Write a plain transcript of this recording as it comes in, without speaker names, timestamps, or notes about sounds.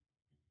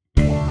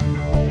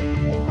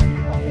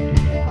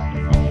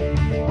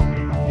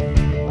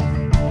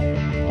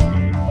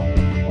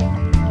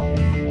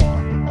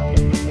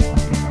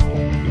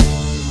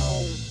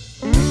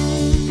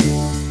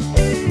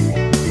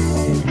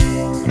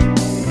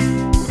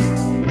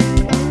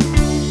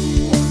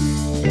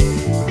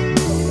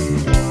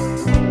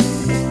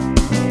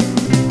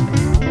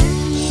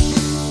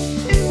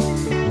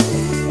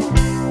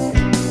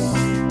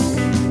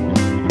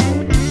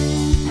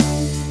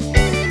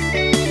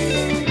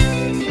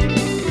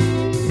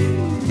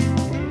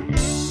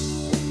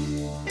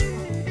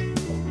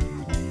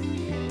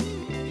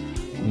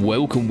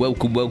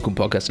Welcome,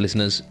 podcast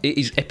listeners. It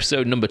is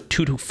episode number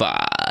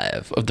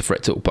 225 of the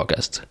Fret Talk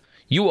podcast.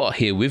 You are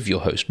here with your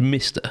host,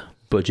 Mr.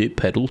 Budget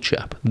Pedal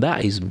Chap.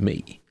 That is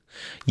me.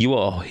 You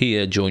are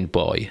here joined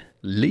by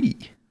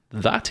Lee.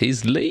 That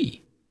is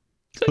Lee.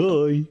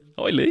 Hi.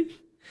 Hi, Lee.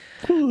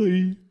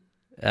 Hi.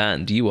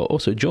 And you are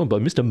also joined by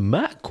Mr.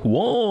 Matt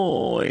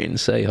Quine.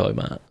 Say hi,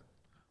 Matt.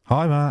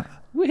 Hi, Matt.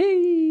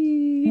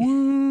 Whee!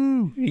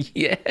 Woo!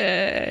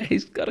 Yeah,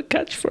 he's got a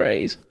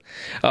catchphrase.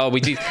 Oh, we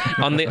did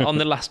on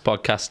the last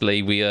podcast,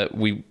 Lee.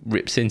 We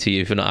ripped into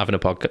you for not having a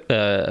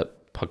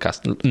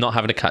podcast, not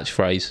having a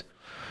catchphrase.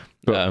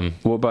 But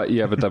what about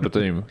Yabba Dabba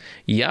Doom?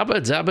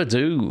 Yabba Dabba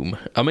Doom.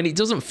 I mean, it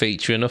doesn't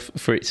feature enough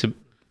for it to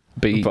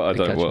be. But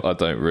I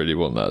don't really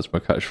want that as my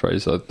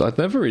catchphrase. I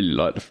never really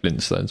liked the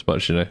Flintstones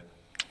much, you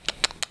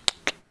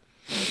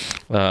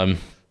know.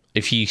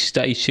 If you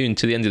stay tuned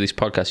to the end of this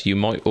podcast, you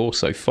might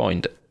also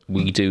find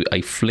we do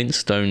a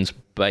Flintstones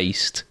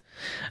based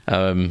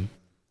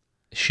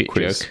shit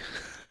quiz joke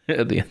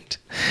at the end.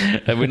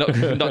 And we're not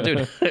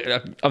doing.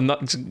 I'm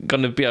not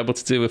going to be able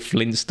to do a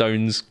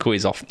Flintstones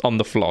quiz on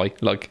the fly.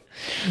 Like,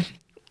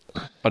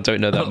 I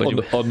don't know that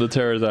much on the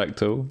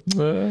pterodactyl.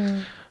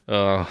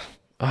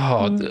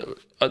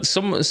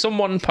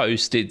 Someone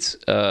posted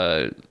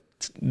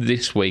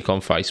this week on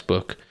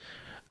Facebook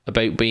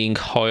about being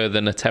higher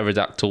than a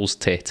pterodactyl's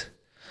tit,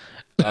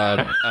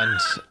 and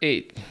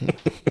it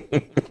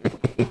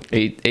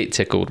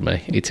tickled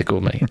me. It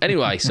tickled me.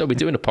 Anyway, so we're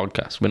doing a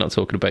podcast. We're not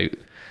talking about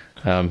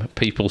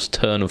people's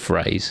turn of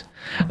phrase.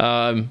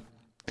 It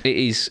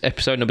is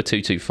episode number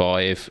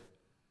 225.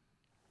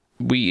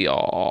 We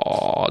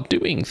are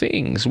doing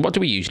things. What do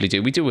we usually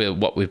do? We do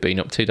what we've been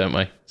up to, don't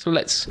we? So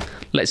let's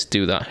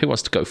do that. Who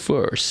wants to go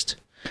first?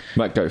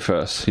 Matt, go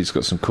first. He's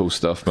got some cool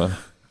stuff, man.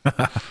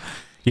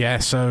 Yeah,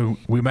 so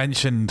we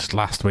mentioned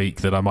last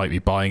week that I might be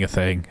buying a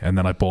thing, and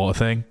then I bought a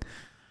thing,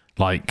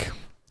 like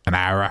an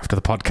hour after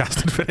the podcast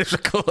had finished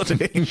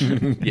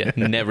recording. Yeah,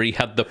 Neri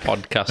had the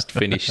podcast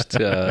finished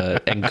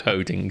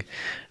encoding,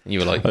 and you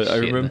were like, I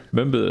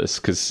remember this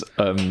because,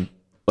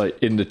 like,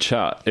 in the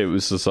chat, it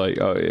was just like,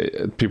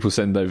 people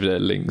send over their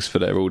links for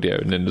their audio,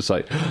 and then it's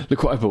like,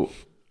 look what I bought.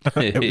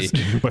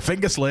 My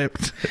finger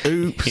slipped.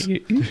 Oops.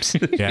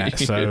 Yeah,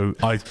 so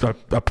I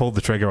pulled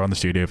the trigger on the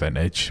Studio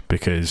Vintage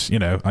because, you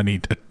know, I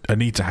need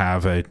to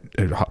have a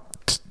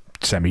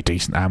semi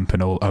decent amp,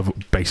 and all. I've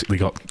basically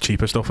got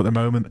cheaper stuff at the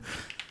moment,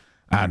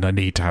 and I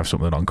need to have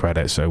something on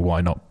credit, so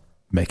why not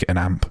make it an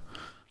amp?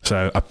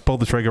 So I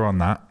pulled the trigger on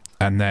that,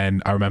 and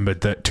then I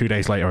remembered that 2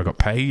 days later I got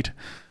paid,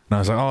 and I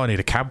was like, I need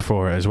a cab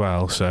for it as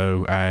well.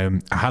 So I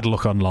had a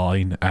look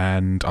online,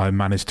 and I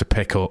managed to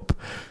pick up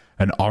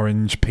an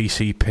orange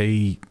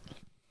PCP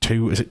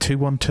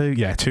 212?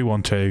 Yeah,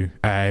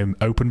 212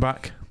 open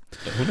back.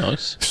 Oh,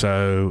 nice.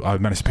 So I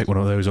managed to pick one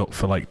of those up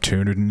for like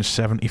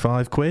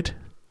 275 quid,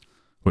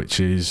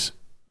 which is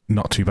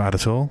not too bad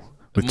at all,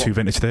 with two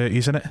vintage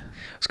 30s in it. I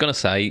was going to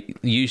say,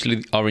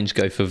 usually orange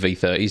go for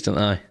V30s, don't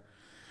they?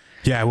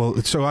 Yeah, well,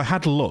 so I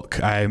had a look,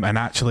 and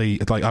actually,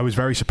 like, I was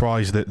very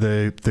surprised that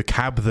the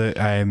cab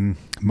that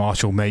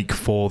Marshall make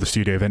for the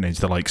Studio Vintage,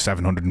 the like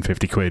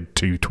 750 quid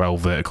 212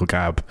 vertical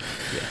cab,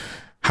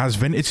 has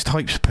vintage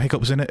type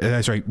pickups in it.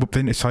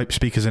 Vintage type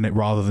speakers in it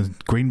rather than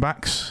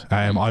greenbacks.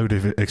 I would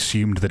have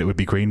assumed that it would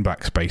be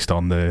greenbacks based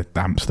on the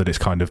amps that it's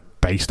kind of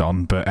based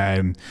on, but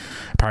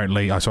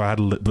apparently, so I had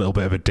a little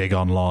bit of a dig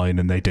online,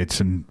 and they did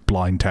some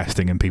blind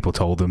testing, and people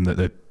told them that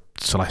the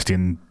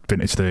Celestion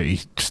Vintage 30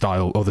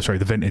 style,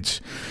 the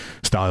Vintage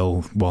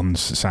style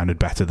ones sounded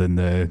better than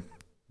the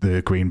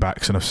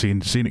greenbacks, and I've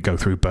seen it go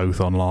through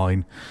both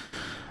online.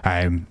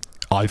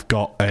 I've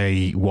got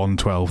a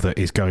 112 that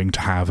is going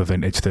to have a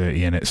Vintage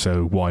 30 in it,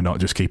 so why not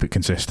just keep it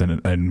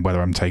consistent, and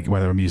whether I'm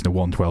using a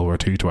 112 or a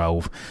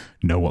 212,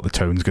 know what the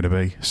tone's going to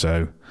be.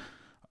 So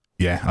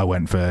yeah, I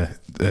went for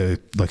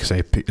like I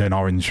say, an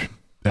orange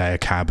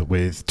cab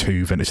with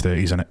two Vintage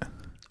 30s in it.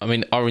 I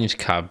mean, orange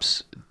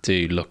cabs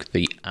do look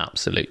the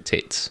absolute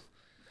tits.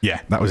 Yeah,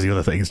 that was the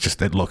other thing. It's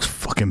just, it looks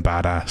fucking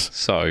badass.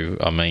 So,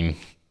 I mean,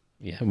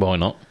 yeah, why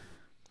not?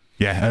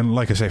 Yeah, and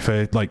like I say,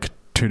 for like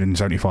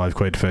 275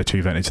 quid for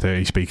two Vintage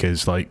 30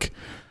 speakers, like,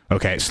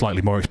 okay, it's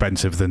slightly more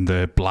expensive than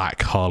the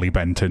black Harley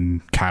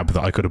Benton cab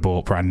that I could have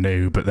bought brand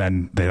new, but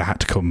then they had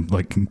to come,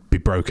 like, be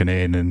broken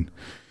in, and,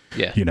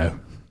 you know.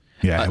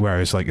 Yeah,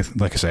 whereas, like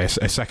I say,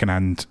 a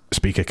second-hand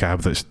speaker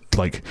cab that's,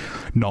 like,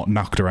 not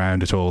knocked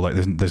around at all, like,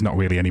 there's not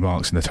really any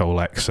marks in the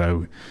Tolex,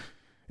 so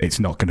it's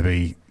not going to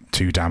be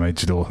too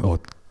damaged or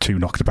too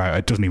knocked about.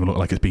 It doesn't even look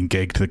like it's been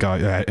gigged. The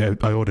guy,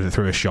 I ordered it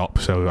through a shop,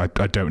 so I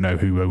don't know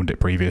who owned it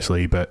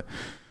previously, but,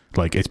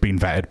 like, it's been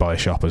vetted by a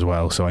shop as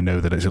well, so I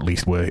know that it's at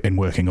least in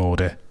working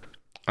order.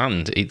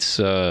 And it's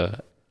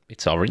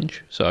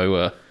orange,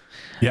 so...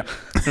 yeah.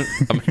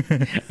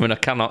 I mean, I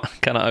cannot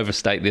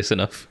overstate this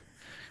enough.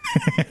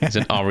 It's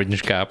an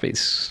orange cab.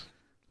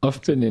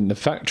 I've been in the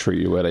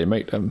factory where they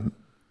make them.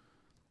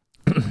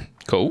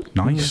 Cool.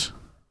 Nice.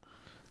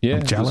 Yeah,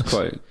 I'm jealous.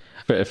 It's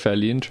quite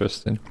fairly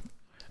interesting.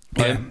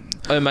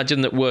 I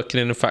imagine that working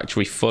in a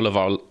factory full of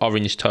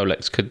orange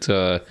Tolex could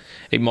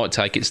it might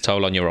take its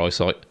toll on your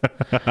eyesight.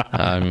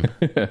 Well,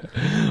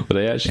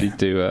 they actually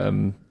do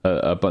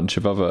a bunch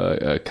of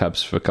other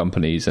cabs for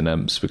companies and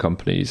amps for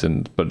companies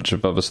and a bunch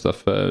of other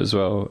stuff as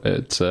well.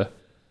 It's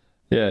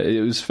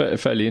it was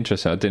fairly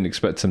interesting. I didn't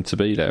expect them to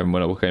be there, and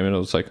when I came in, I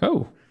was like,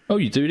 oh,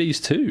 you do these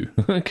too?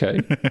 Okay.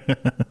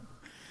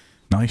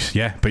 Nice,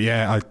 yeah. But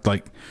yeah,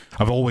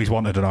 I've always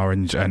wanted an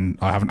orange, and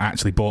I haven't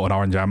actually bought an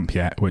orange amp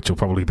yet, which will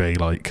probably be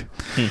like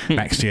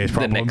next year's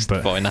problem. The next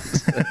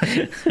finance.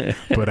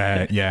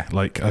 But yeah,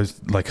 like I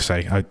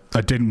say,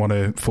 I didn't want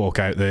to fork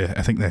out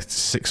I think there's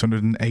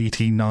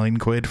 689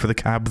 quid for the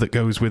cab that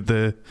goes with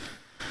the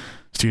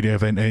Studio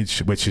Vintage,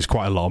 which is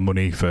quite a lot of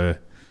money for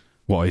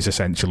what is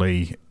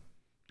essentially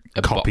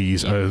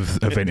copies of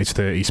a Vintage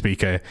 30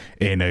 speaker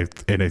in a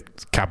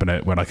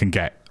cabinet when I can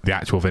get the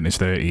actual Vintage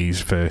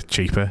 30s for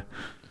cheaper.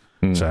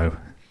 So,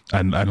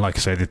 and like I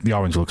say, the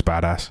orange looks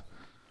badass.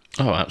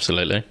 Oh,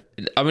 absolutely.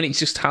 I mean, it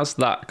just has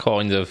that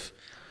kind of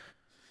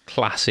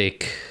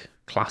classic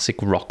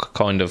rock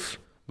kind of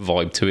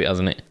vibe to it,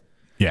 hasn't it?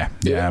 Yeah,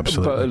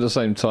 absolutely. But at the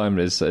same time,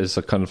 there's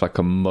a kind of like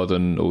a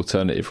modern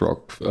alternative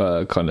rock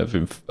kind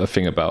of a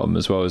thing about them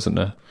as well, isn't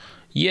there?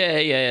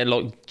 Yeah,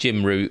 like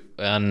Jim Root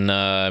and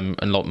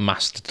like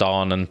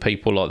Mastodon and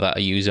people like that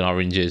are using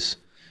oranges.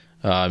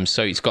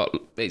 So it's got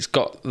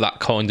that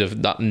kind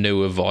of that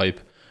newer vibe.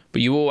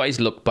 But you always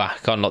look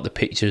back on like the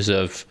pictures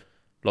of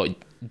like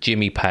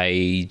Jimmy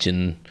Page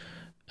and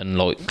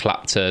like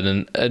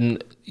Clapton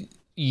and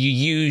you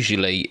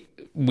usually,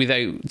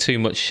 without too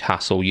much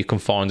hassle, you can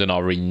find an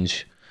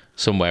orange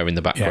somewhere in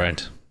the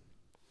background.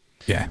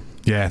 Yeah,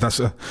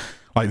 that's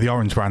like the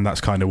orange brand.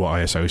 That's kind of what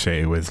I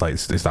associate with. Like,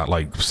 is that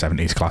like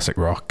 70s classic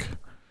rock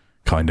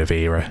kind of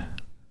era?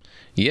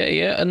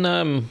 Yeah,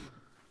 and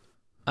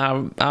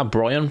our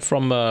Brian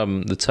from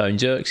the Tone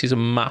Jerks is a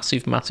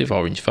massive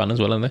orange fan as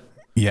well, isn't he?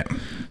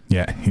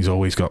 Yeah. He's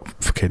always got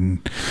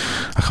fucking.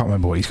 I can't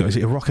remember what he's got. Is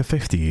it a Rocker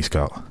 50 he's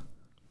got?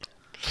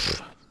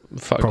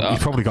 He's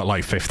probably got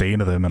like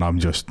 15 of them, and I'm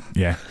just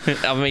I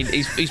mean,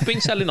 he's been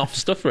selling off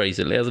stuff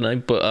recently, hasn't he?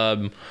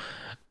 But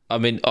I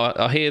mean,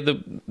 I hear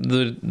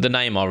the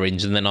name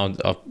orange, and then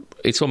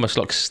it's almost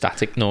like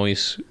static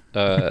noise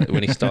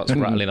when he starts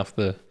rattling off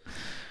the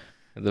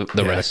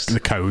rest, the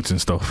codes and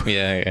stuff.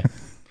 Yeah.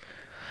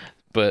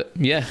 But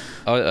yeah,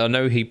 I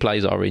know he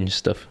plays orange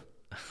stuff,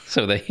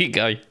 so there you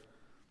go.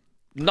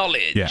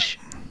 Knowledge. Yeah.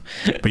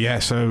 But yeah,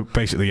 so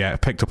basically,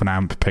 picked up an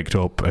amp, picked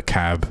up a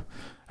cab.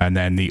 And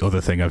then the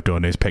other thing I've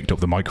done is picked up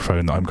the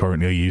microphone that I'm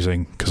currently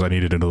using because I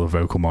needed another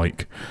vocal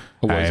mic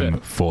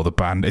for the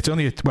band. It's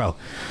only it's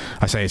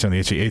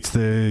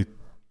the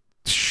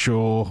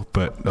Shure,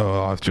 but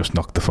I've just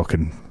knocked the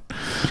fucking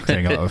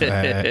thing out of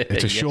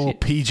it's a Shure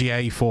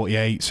PGA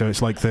 48, so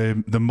it's like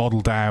the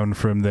model down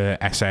from the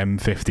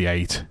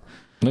SM58.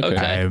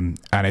 Okay.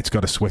 And it's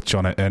got a switch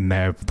on it, and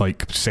they're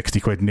like 60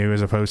 quid new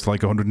as opposed to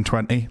like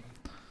 120.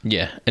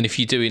 Yeah, and if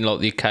you're doing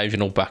like the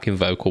occasional backing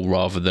vocal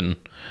rather than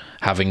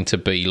having to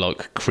be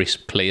like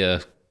crisp, clear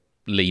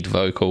lead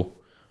vocal,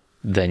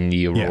 then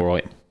you're all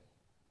right.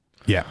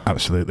 Yeah,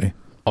 absolutely.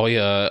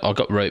 I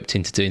got roped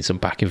into doing some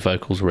backing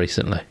vocals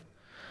recently.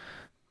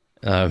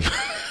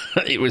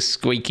 It was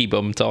squeaky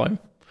bum time.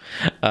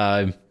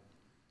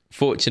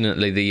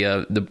 Fortunately,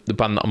 the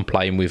band that I'm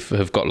playing with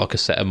have got like a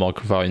set of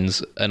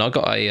microphones, and I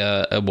got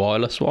a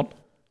wireless one.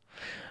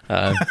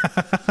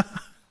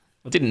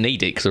 I didn't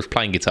need it because I was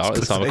playing guitar at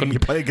the time. You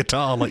play a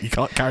gutter, like you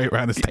can't carry it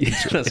around the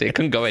stage. That's it. I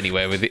couldn't go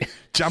anywhere with it.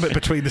 Jam it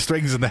between the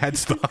strings and the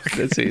headstock.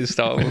 That's it.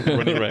 Start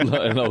running around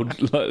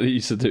like you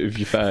used to do with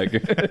your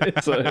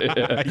fag. So,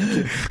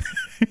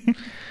 yeah.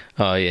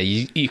 Oh yeah,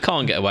 you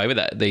can't get away with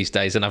that these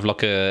days and have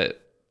like a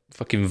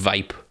fucking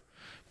vape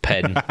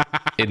pen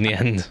in the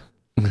end.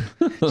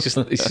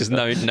 It's just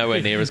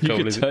nowhere near as cool.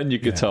 You could turn your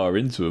guitar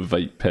into a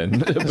vape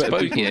pen. I bet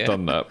people have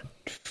done that.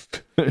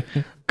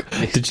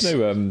 Did you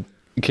know?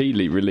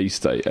 Keeley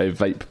released a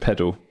vape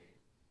pedal.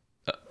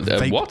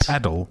 Vape what?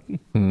 Pedal?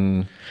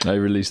 They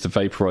released a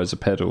vaporizer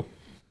pedal.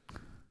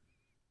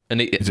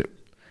 And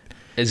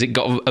has it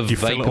got a you vape?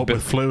 fill it up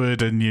with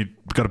fluid, and you've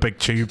got a big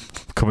tube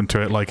coming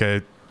to it like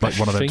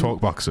one of them talk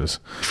boxes.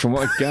 From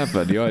what I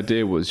gather, the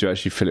idea was you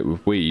actually fill it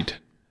with weed.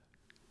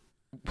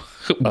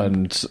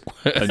 and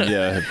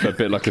yeah, a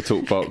bit like a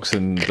talk box,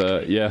 and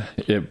but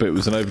it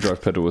was an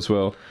overdrive pedal as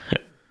well.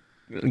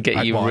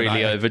 Get you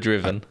really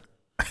overdriven.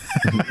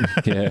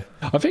 Yeah,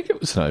 I think it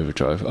was an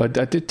overdrive. I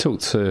did talk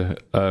to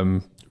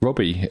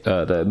Robbie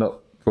there, not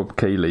Rob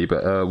Keeley,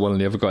 but one of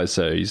the other guys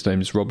there. His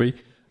name's Robbie.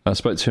 I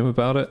spoke to him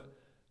about it.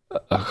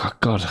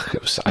 God,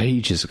 it was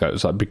ages ago. It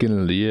was like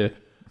beginning of the year.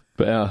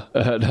 But yeah,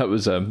 that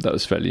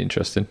was fairly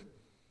interesting.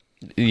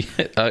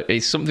 Yeah,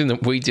 it's something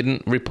that we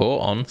didn't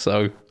report on,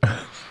 so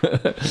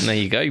there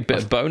you go. Bit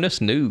of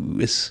bonus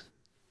news.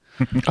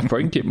 I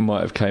think it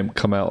might have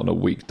come out on a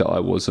week that I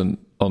wasn't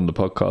on the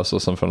podcast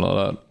or something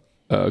like that.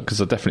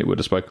 Because I definitely would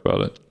have spoke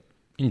about it.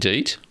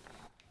 Indeed.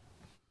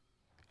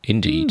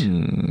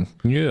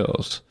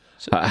 Yes.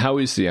 How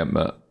is the amp,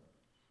 Matt?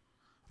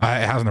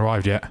 It hasn't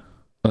arrived yet.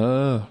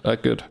 Oh,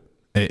 good.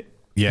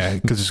 Yeah,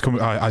 because it's coming.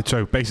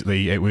 So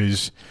basically, it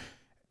was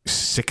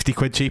 60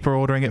 quid cheaper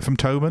ordering it from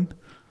Thomann.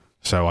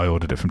 So I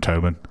ordered it from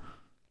Thomann.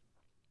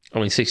 I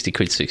mean, 60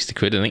 quid,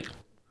 isn't it?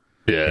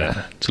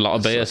 Yeah. It's a lot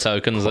of beer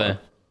tokens there.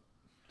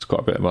 It's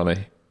quite a bit of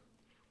money.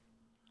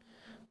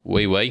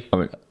 Wee. I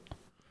mean,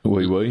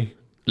 wee.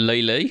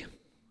 Lee.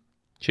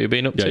 What you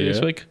been up to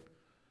this week?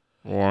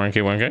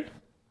 Wanky.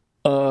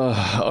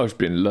 I've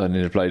been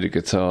learning to play the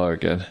guitar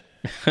again.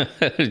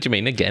 What do you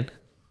mean again?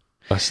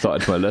 I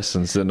started my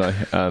lessons, didn't I?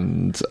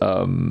 And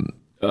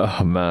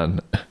oh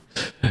man,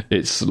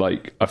 it's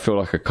like I feel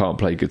like I can't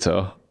play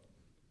guitar.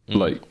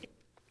 Like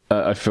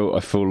I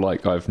feel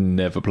like I've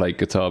never played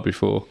guitar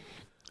before.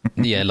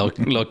 Yeah,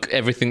 like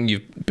everything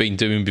you've been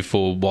doing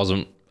before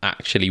wasn't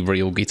actually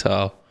real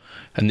guitar,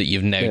 and that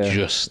you've now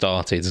just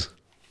started.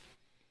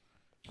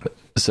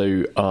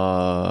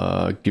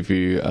 So, give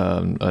you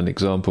an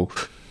example.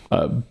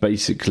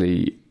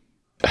 Basically,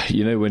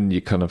 you know when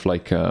you kind of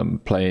like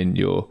playing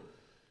your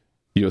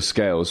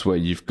scales, where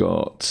you've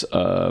got,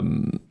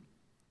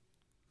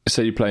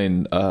 say you're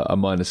playing a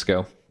minor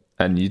scale,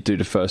 and you do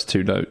the first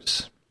two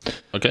notes.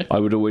 Okay. I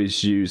would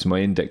always use my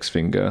index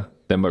finger,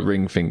 then my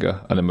ring finger,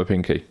 and then my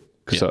pinky.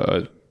 So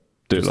I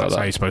do it like That's that.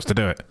 how you're supposed to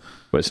do it.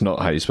 But it's not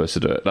how you're supposed to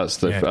do it. That's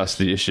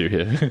the issue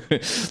here.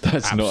 That's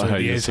Absolutely not how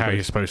is how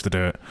you're supposed to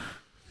do it.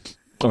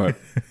 All right.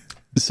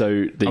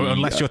 So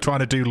unless you're trying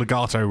to do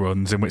legato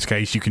runs, in which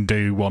case you can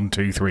do 1,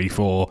 2, 3,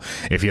 4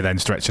 if you're then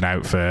stretching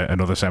out for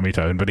another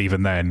semitone. But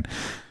even then,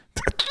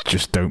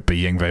 just don't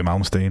be Yngwie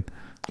Malmsteen.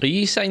 Are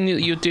you saying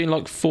that you're doing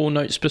like 4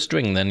 notes per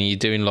string? Then you're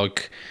doing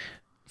like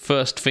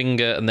first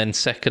finger and then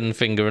second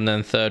finger and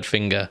then third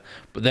finger,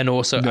 but then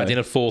also adding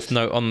a fourth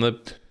note on the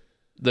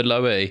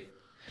low E.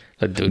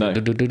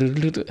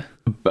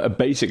 But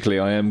basically,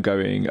 I am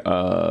going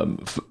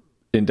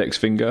index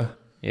finger,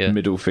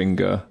 middle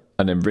finger,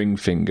 and then ring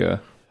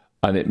finger,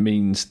 and it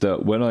means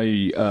that when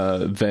I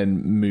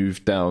then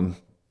move down,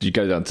 you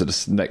go down to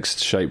the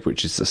next shape,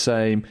 which is the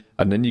same,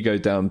 and then you go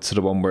down to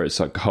the one where it's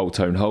like whole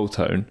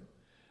tone.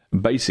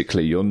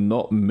 Basically, you're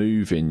not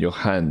moving your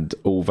hand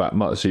all that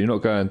much, so you're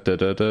not going da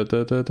da da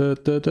da da da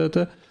da da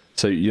da.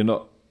 So you're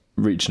not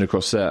reaching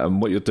across there,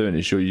 and what you're doing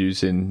is you're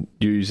using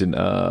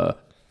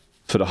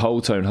for the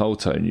whole tone,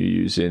 you're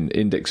using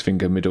index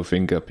finger, middle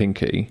finger,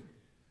 pinky,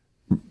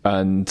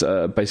 and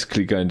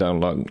basically going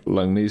down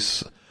along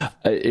these.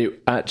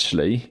 It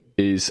actually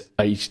is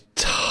a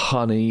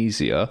ton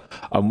easier,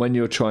 and when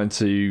you're trying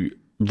to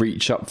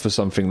reach up for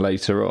something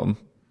later on,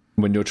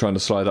 when you're trying to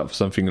slide up for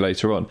something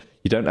later on,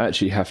 you don't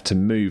actually have to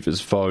move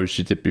as far as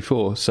you did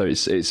before. So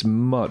it's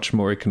much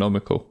more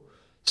economical,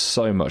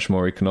 so much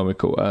more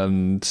economical,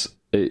 and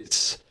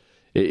it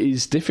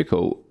is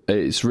difficult.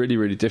 It's really,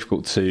 really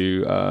difficult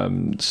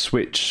to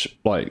switch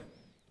like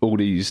all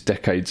these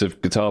decades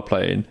of guitar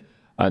playing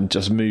and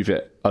just move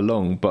it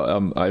along. But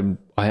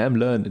I am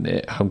learning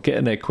it. I'm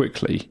getting there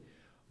quickly,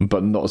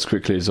 but not as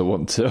quickly as I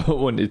want to. I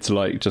wanted to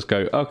like just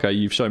go, okay,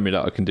 you've shown me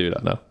that I can do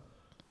that now,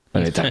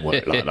 and it don't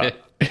work like that.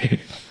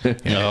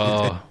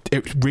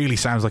 It really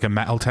sounds like a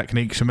metal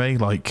technique to me.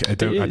 Like I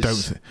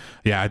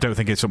don't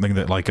think it's something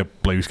that like a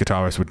blues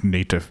guitarist would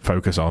need to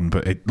focus on.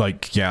 But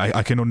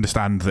I can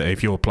understand that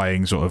if you're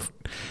playing sort of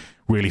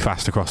really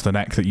fast across the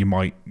neck, that you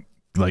might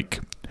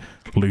like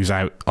lose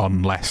out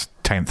on less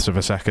tenths of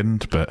a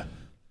second. But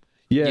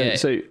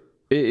so it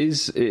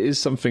is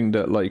something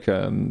that like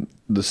the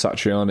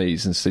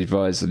Satrianis and Steve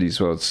Vai of these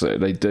worlds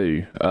they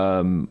do.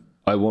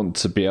 I want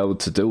to be able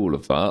to do all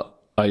of that.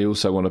 I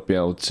also want to be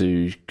able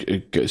to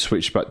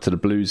switch back to the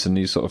blues and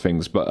these sort of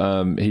things.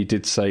 But he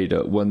did say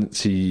that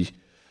once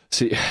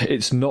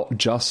it's not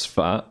just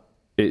that,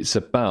 it's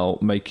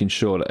about making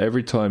sure that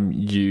every time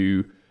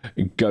you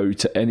go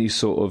to any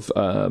sort of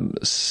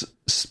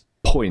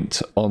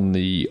point on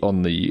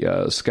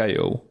the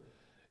scale,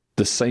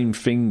 the same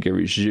finger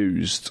is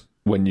used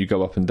when you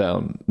go up and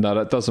down. Now,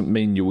 that doesn't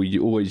mean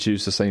you always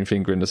use the same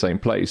finger in the same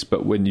place,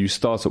 but when you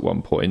start at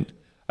one point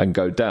and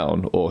go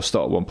down, or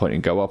start at one point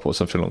and go up, or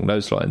something along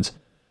those lines,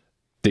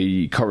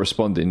 the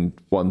corresponding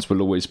ones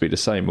will always be the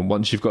same. And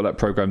once you've got that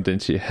programmed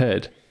into your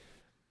head,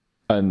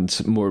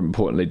 and more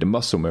importantly, the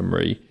muscle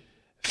memory,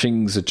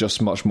 things are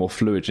just much more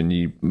fluid and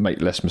you make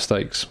less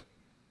mistakes.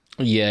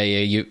 Yeah,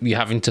 you're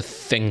having to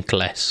think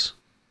less,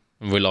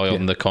 rely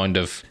on the kind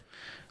of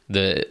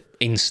the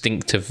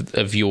instinct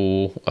of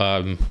your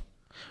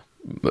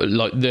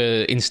like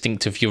the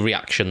instinct of your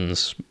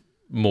reactions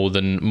more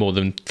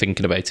than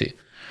thinking about it.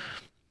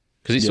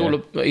 Because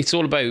it's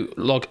all about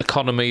like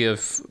economy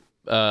of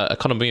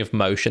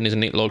motion,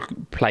 isn't it?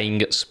 Like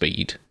playing at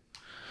speed.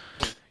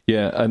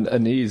 Yeah,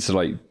 and he's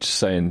like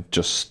saying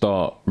just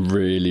start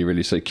really,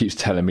 really slow. He keeps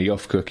telling me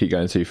off, Cookie,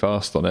 going too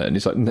fast on it, and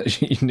he's like, no,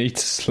 you need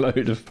to slow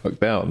the fuck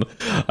down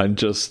and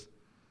just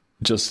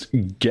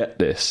get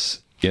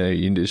this. You know,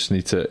 you just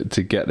need to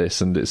get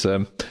this, and it's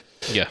I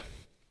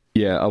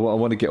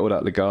want to get all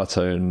that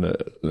legato and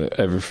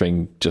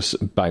everything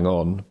just bang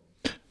on.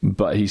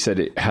 But he said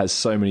it has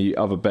so many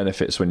other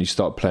benefits when you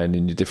start playing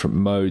in your different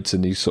modes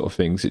and these sort of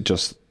things.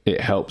 It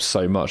helps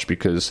so much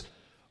because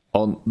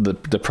on the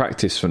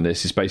practice from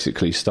this is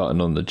basically starting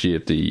on the G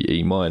of the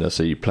E minor,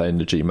 so you play in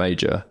the G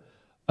major,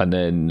 and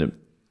then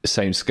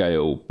same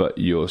scale, but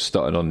you're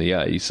starting on the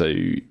A, so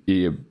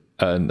you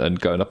and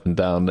going up and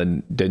down,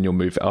 then you'll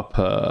move up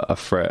a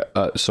fret.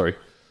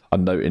 A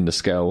note in the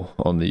scale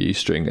on the E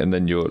string, and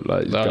then you're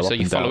like go so up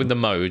you're and following down. the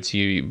modes.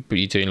 You're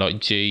doing like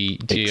G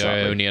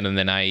Ionian, and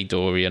then A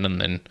Dorian,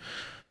 and then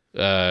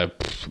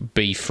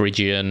B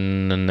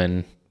Phrygian, and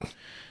then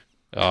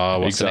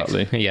what's the next?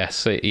 Exactly.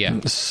 Yes, yeah.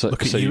 So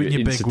Look at you you're and your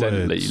big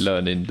incidentally words.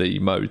 learning the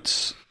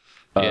modes,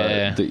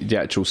 Yeah. the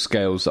actual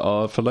scales that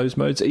are for those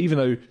modes. Even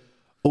though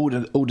all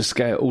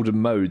the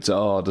modes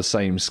are the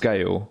same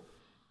scale,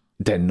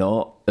 they're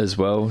not as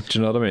well. Do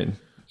you know what I mean?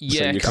 Yeah,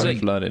 so you're 'cause kind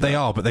of learning. They that.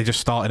 are, but they just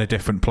start in a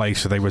different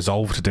place, so they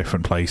resolve to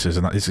different places,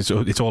 and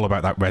it's all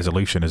about that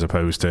resolution as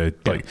opposed to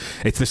like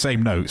it's the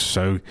same notes,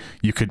 so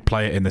you could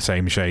play it in the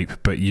same shape,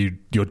 but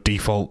your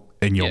default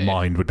in your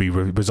mind would be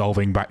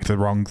resolving back to the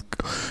wrong,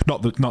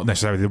 not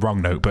necessarily the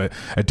wrong note, but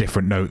a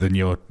different note than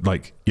your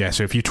like. Yeah,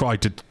 so if you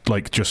tried to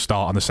like just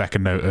start on the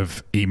second note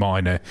of E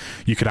minor,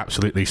 you could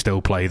absolutely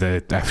still play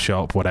the F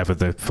sharp, whatever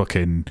the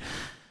fucking.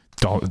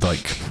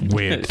 Like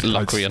weird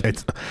Locrian.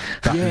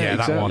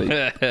 that one.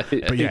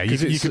 But yeah,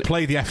 you could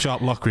play the F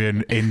sharp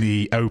Locrian in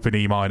the open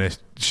E minor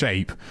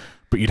shape,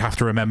 but you'd have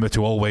to remember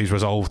to always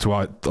resolve to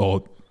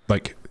or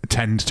like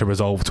tend to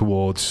resolve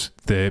towards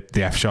the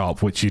F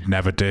sharp, which you'd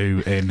never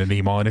do in an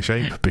E minor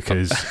shape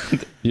because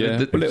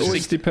Yeah, well, it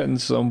always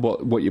depends on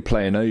what you're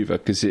playing over.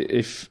 Because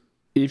if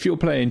you're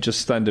playing just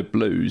standard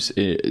blues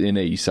in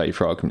E, say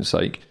for argument's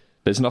sake,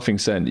 there's nothing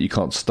saying that you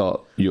can't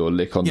start your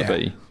lick on the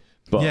B.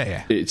 But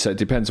it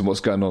depends on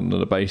what's going on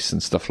the bass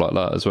and stuff like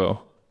that as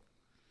well.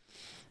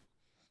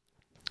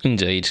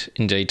 Indeed.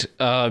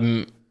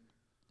 I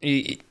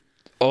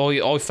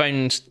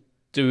found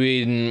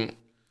doing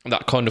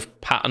that kind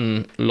of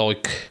pattern,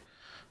 like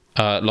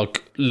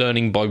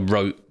learning by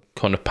rote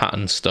kind of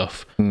pattern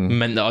stuff,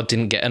 meant that I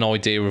didn't get an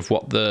idea of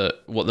what the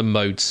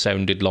modes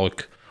sounded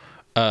like,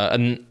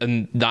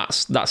 and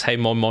that's how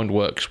my mind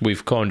works.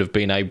 We've kind of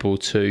been able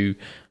to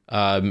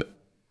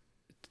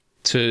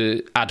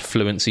add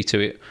fluency to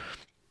it.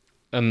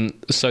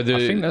 So I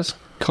think that's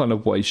kind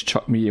of why he's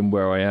chucked me in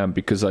where I am,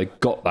 because I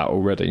got that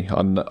already.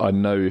 I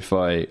know if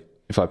I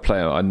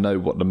play it, I know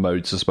what the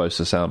modes are supposed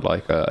to sound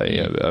like.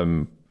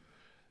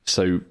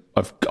 So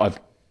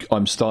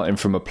I'm starting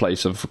from a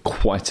place of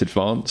quite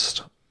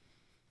advanced,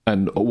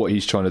 and what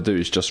he's trying to do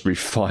is just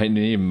refine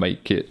it and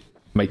make it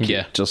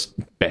just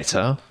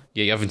better.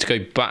 Yeah, you're having to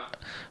go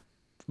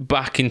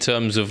back in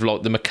terms of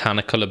like the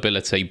mechanical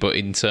ability, but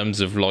in terms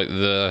of like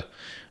the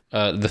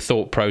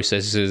thought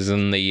processes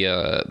and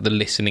the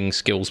listening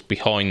skills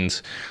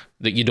behind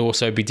that you'd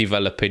also be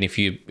developing if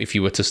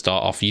you were to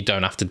start off. You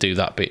don't have to do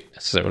that bit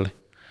necessarily.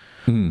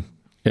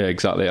 Yeah,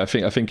 exactly. I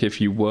think if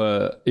he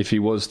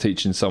was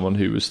teaching someone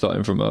who was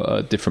starting from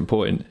a different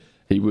point,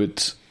 he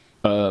would.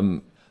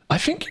 I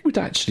think he would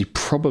actually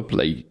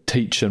probably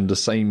teach them the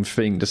same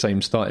thing, the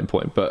same starting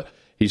point, but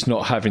he's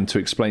not having to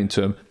explain to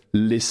them.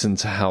 Listen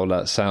to how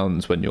that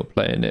sounds when you're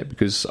playing it,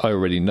 because I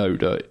already know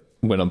that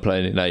when I'm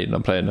playing in A and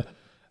I'm playing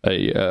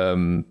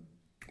when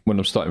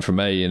I'm starting from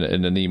A in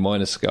an E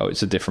minor scale,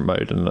 it's a different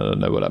mode, and I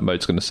know what that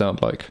mode's going to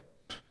sound like.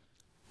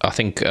 I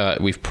think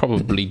we've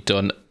probably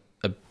done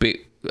a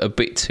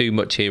bit too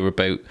much here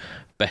about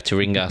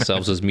bettering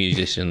ourselves as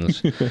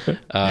musicians.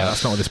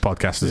 that's not what this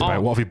podcast is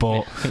about. What have you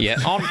bought? Yeah,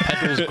 aren't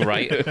pedals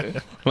great?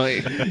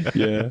 Like,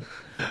 Yeah,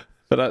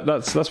 but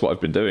that's what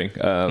I've been doing.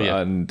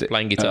 And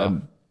playing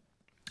guitar.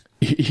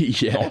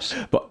 Yeah, Nice.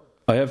 But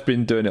I have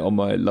been doing it on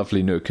my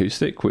lovely new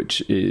acoustic,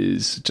 which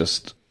is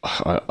just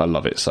I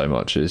love it so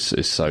much.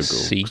 It's so cool.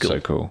 Seagull. So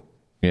cool.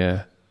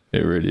 Yeah,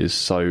 it really is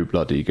so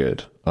bloody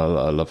good. I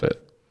love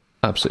it.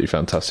 Absolutely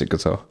fantastic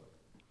guitar.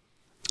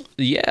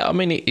 Yeah, I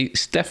mean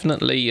it's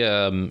definitely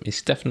an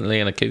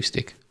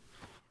acoustic.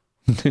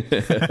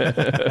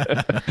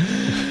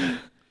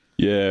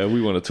 Yeah,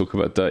 we want to talk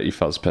about Dirty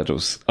Fuzz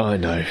pedals. I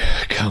know.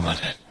 Come on.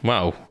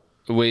 Well,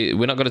 we're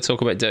not going to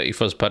talk about Dirty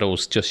Fuzz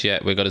pedals just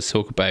yet. We're going to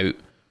talk about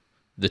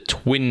the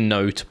twin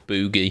note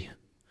boogie,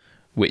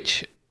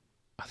 which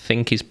I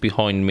think is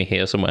behind me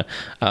here somewhere.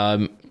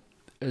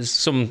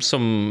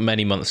 Some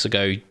many months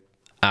ago,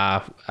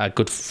 our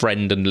good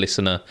friend and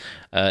listener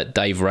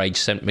Dave Rage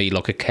sent me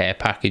like a care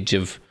package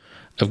of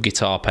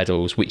guitar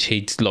pedals, which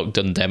he'd like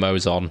done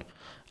demos on,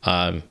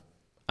 and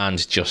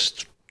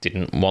just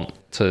didn't want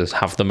to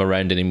have them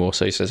around anymore.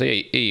 So he says,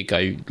 "Here you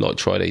go, like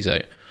try these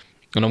out."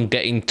 And I'm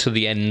getting to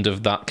the end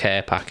of that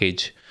care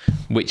package,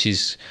 which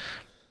is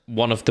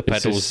one of the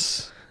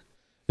pedals.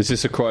 Is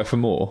this a cry for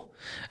more?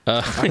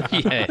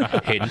 Yeah,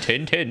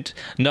 hint.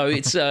 No,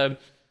 it's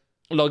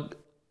like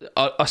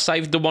I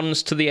saved the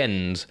ones to the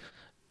end,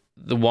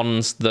 the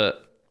ones that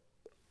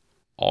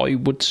I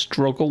would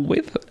struggle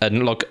with,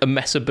 and like a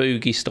Mesa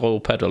Boogie style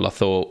pedal. I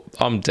thought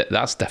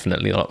that's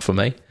definitely not for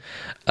me.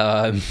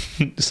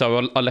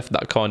 So I left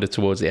that kind of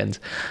towards the end.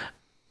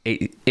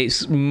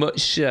 it's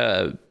much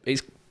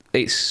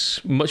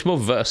it's much more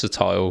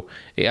versatile.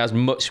 It has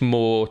much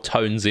more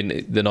tones in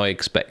it than I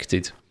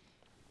expected.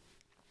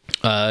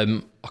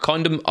 I'm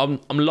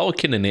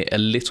likening it a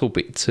little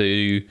bit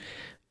to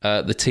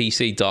the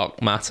TC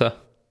Dark Matter,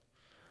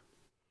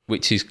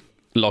 which is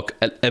like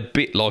a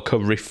bit like a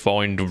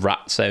refined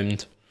Rat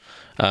sound,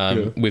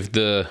 with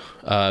the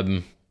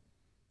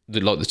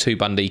like the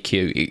 2-band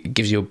EQ. It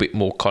gives you a bit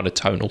more kind of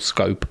tonal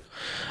scope,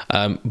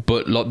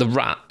 but like the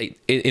Rat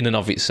in and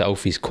of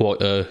itself is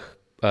quite a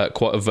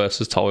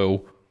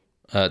versatile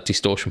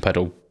distortion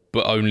pedal,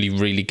 but only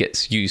really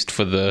gets used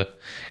for the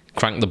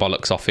crank the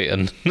bollocks off it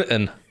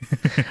and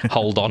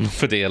hold on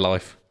for dear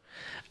life.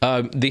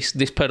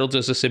 This pedal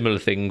does a similar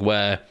thing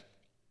where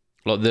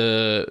like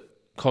the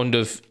kind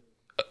of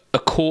a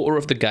quarter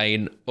of the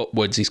gain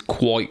upwards is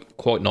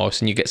quite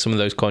nice, and you get some of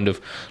those kind of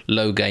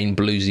low gain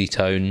bluesy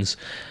tones,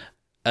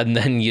 and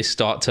then you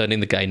start turning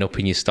the gain up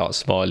and you start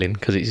smiling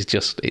because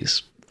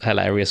it's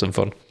hilarious and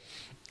fun.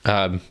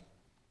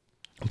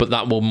 But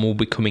that one will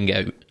be coming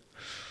out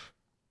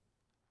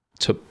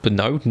but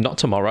no, not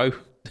tomorrow.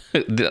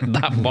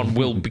 That one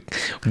will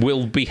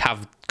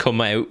have come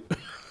out.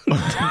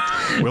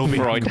 Will be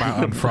come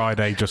out on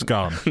Friday, just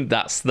gone.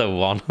 That's the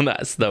one.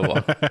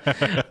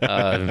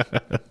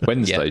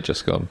 Wednesday,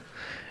 just gone.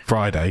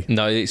 Friday.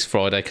 No, it's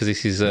Friday because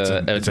this is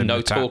a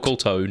no talk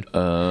tone.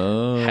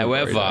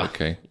 However, right,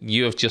 okay.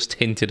 You have just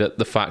hinted at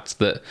the fact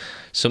that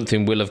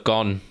something will have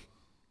gone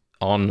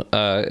on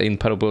in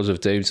Pedal Boards of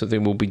Doom.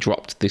 Something will be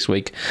dropped this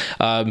week.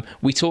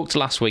 We talked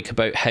last week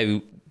about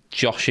how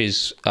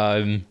Josh's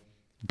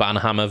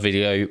Banhammer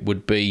video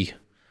would be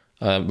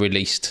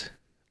released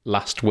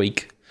last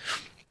week,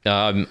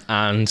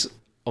 and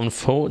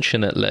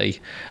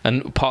unfortunately,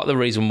 and part of the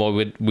reason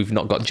why we've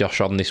not got Josh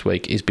on this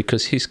week is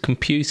because his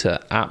computer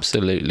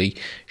absolutely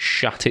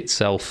shat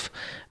itself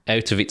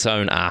out of its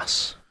own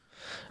ass,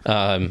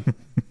 and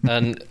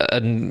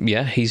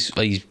yeah, he's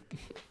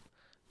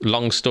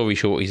long story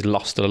short, he's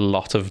lost a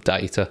lot of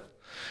data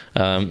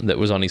that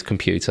was on his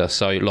computer.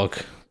 So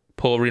like,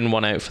 pouring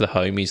one out for the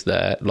homies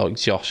there, like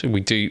Josh,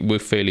 we're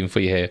feeling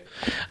for you here.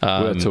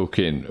 We're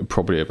talking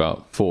probably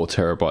about 4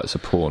 terabytes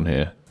of porn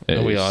here.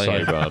 We are, so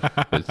yeah.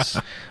 bad.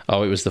 It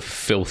was the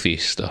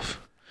filthiest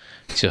stuff.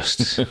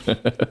 Just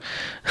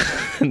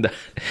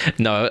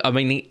no, I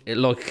mean,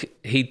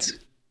 he'd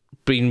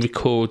been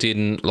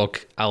recording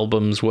like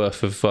albums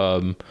worth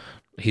of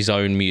his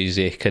own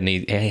music, and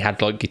he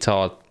had like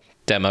guitar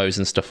demos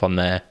and stuff on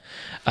there,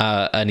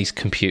 and his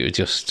computer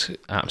just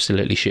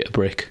absolutely shit a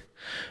brick.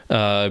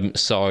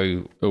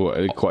 So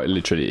quite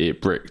literally it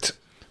bricked.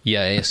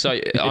 Yeah. So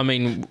I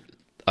mean,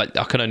 I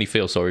can only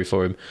feel sorry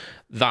for him.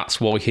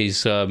 That's why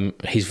his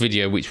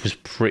video, which was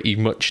pretty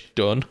much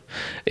done,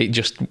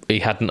 he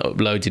hadn't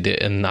uploaded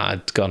it, and that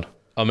had gone.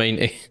 I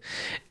mean,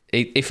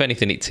 if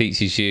anything, it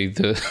teaches you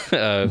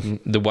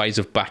the ways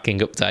of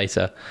backing up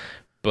data.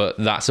 But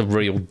that's a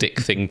real dick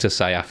thing to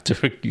say after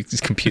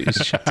his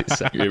computer's shut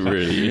itself. It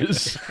really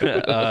is.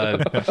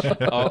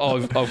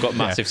 I've got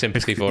massive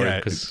sympathy for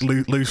him. Cause,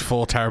 lose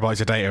 4 terabytes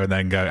of data and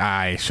then go,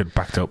 I should have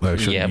backed up though,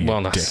 shouldn't you?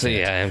 Well,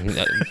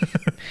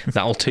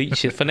 that'll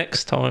teach you for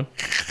next time.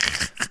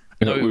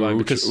 No, we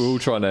were all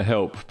trying to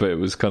help, but it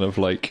was kind of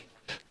like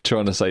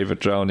trying to save a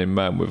drowning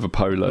man with a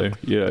polo.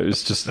 Yeah, it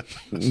was just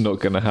not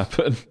going to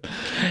happen.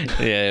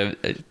 Yeah,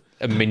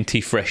 a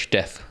minty fresh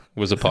death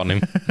was upon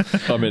him.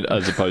 I mean,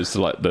 as opposed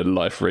to like the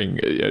life ring.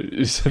 Yeah.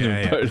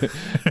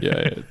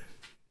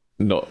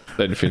 Not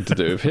anything to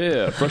do with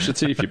here. Brush your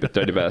teeth, you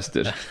dirty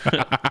bastard.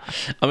 I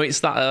mean,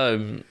 it's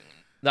that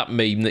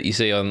meme that you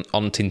see on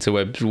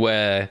Tinterwebs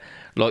where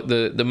like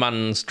the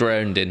man's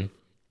drowning,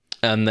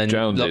 and then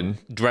drowning,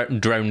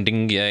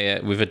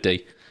 with a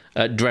D,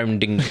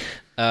 drowning,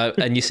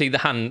 and you see the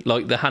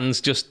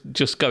hand's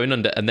just going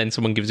under, and then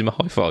someone gives him a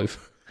high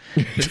five.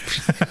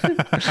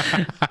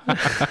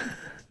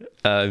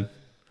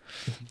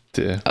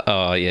 Dear.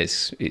 Oh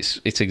yes,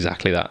 it's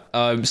exactly that.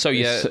 So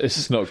yeah,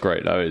 it's not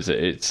great though, is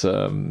it?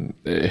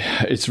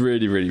 It's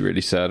really, really,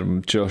 really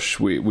sad. Josh,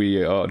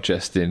 we are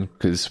jesting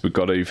because we've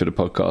got you for the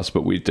podcast,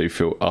 but we do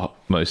feel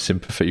utmost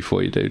sympathy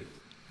for you, dude.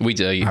 We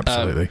do,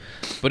 absolutely.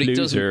 But it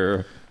does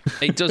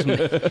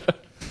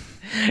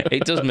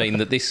mean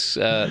that this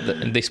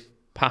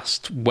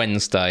past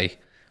Wednesday,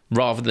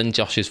 rather than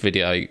Josh's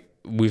video,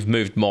 we've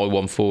moved my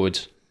one forward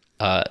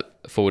a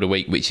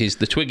week, which is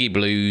the Twiggy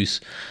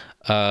Blues.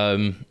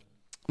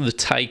 The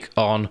take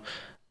on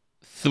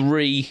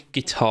 3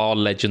 guitar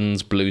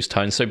legends blues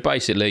tones. So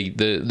basically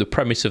the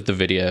premise of the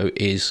video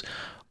is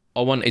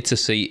I wanted to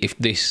see if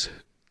this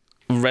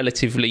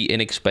relatively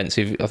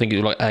inexpensive, I think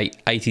it was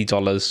like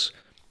 $80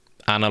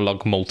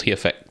 analog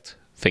multi-effect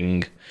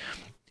thing,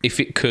 if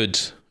it could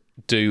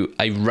do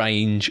a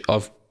range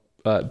of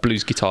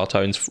blues guitar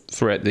tones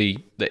throughout the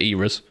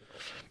eras.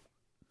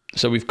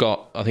 So we've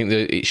got, I think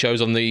it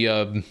shows on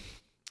the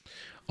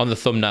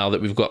thumbnail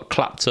that we've got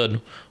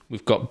Clapton,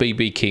 we've got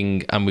BB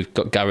King, and we've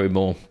got Gary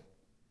Moore.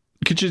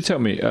 Could you tell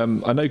me, I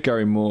know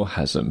Gary Moore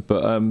hasn't,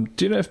 but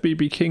do you know if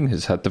BB King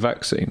has had the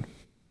vaccine?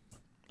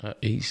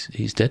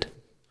 He's dead.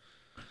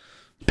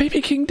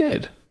 BB King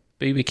dead?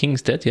 BB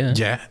King's dead, yeah.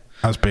 Yeah,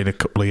 has been a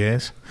couple of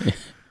years. Do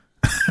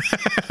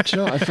you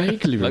know what? I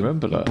vaguely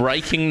remember that.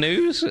 Breaking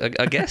news,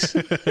 I guess.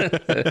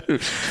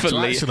 So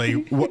actually,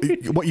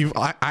 what you've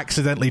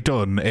accidentally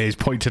done is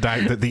pointed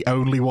out that the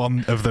only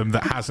one of them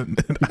that hasn't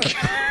that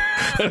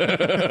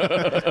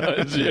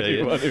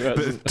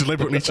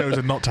deliberately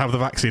chosen not to have the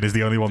vaccine is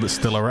the only one that's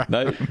still around.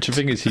 No, the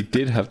thing is, he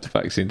did have the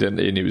vaccine, didn't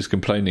he? And he was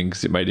complaining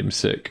because it made him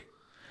sick.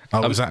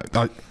 Oh, was that?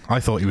 I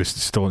thought he was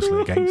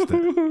staunchly against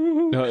it.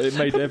 No, it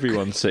made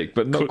everyone sick,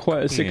 but not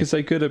quite as sick as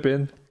they could have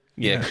been.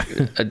 Yeah.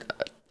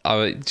 I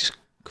would just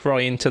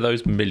cry into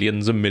those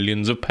millions and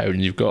millions of pounds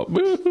you've got.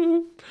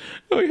 I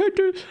had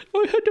a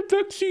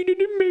vaccine and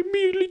it made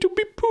me a little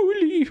bit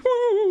poorly.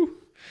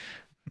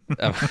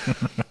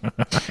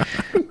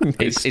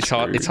 It's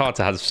hard. It's hard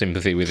to have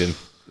sympathy with him.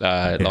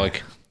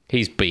 Like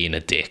he's being a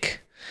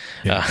dick.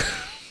 Yeah.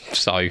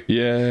 I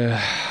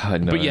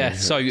know. But yeah,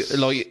 so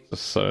like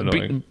so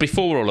annoying.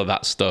 Before all of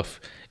that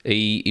stuff,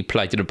 he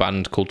played in a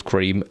band called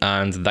Cream,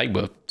 and they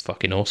were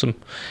fucking awesome.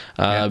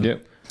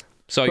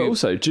 So, but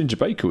also, Ginger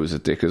Baker was a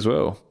dick as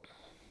well.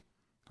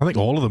 I think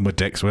all of them were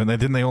dicks, weren't they?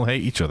 Didn't they all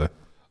hate each other?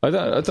 I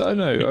don't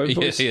know. I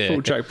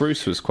thought Jack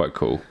Bruce was quite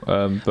cool,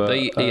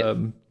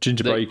 but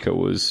Ginger Baker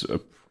was a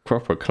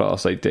proper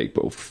Class A dick.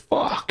 But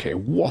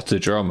fucking what a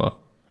drummer!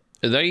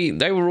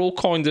 They were all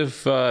kind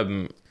of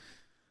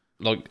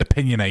like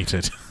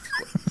opinionated,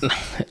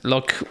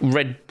 like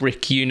Red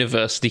Brick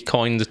University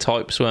kind of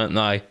types, weren't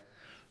they?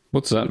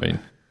 What does that mean?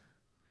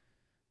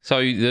 So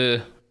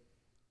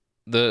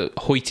the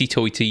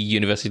hoity-toity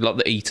university, like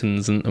the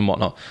Etons and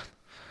whatnot.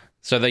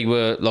 So they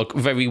were like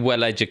very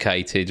well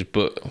educated,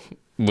 but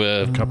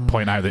were. Can I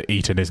point out that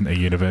Eton isn't a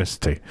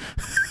university?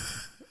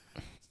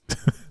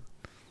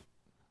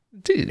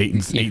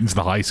 Eton's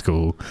the high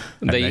school,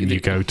 and then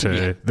you go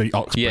to the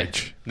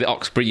Oxbridge. Yeah, the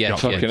Oxbridge, yeah.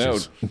 Fucking hell,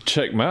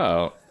 check Matt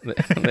out.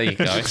 There you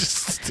go.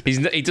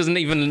 He doesn't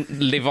even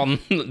live on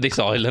this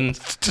island.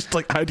 Just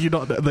like, how do you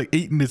not know? Like,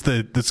 Eton is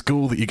the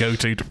school that you go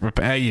to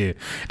prepare you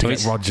to get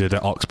Rogered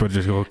at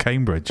Oxbridge or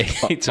Cambridge.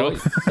 It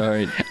shows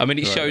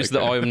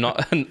that I am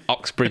not an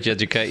Oxbridge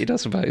educated, I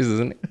suppose,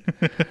 isn't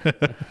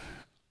it?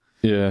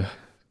 Yeah.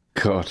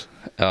 God.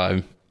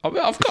 I've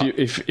got.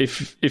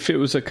 If it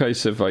was a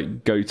case of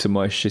like go to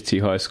my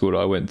shitty high school that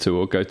I went to,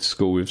 or go to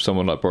school with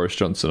someone like Boris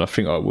Johnson, I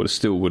think I would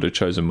have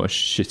chosen my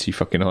shitty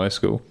fucking high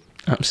school.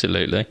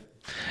 Absolutely.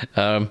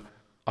 I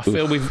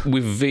feel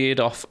we've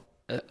veered off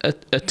a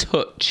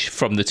touch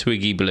from the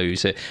Twiggy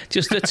Blues here.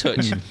 Just a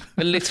touch,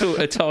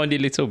 a tiny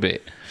little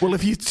bit. Well,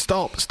 if you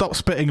stop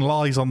spitting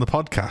lies on the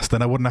podcast,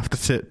 then I wouldn't have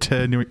to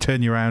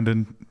turn you around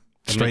and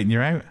straighten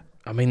you out.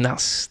 I mean,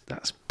 that's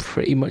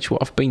pretty much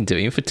what I've been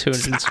doing for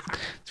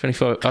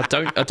 225.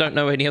 I don't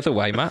know any other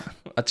way, Matt.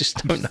 I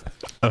just don't know.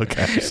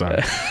 Okay,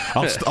 sorry.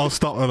 I'll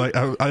stop. Like,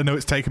 I know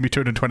it's taken me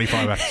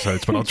 225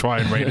 episodes, but I'll try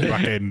and rein it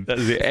back in.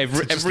 That's it.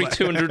 Every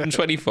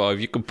 225,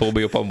 you can pull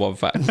me up on one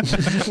fact.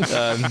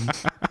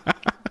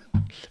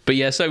 But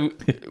yeah, so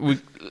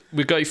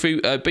we go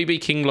through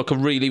BB King like a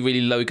really,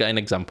 really low gain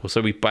example.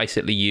 So we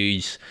basically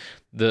use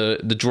the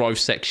drive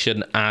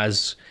section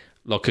as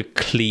like a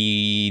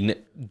clean,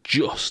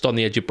 just on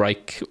the edge of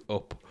break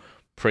up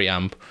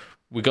preamp.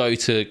 We go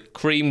to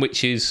Cream,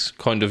 which is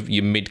kind of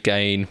your mid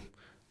gain,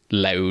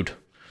 loud,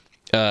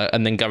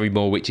 and then Gary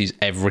Moore, which is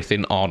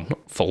everything on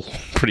full,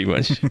 pretty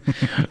much.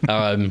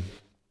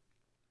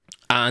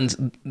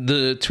 And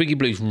the Twiggy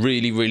Blues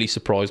really, really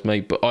surprised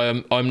me, but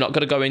I'm not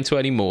going to go into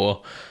any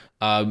more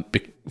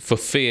for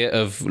fear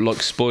of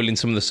like spoiling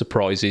some of the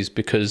surprises,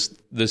 because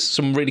there's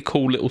some really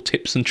cool little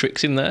tips and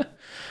tricks in there.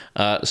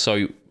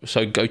 So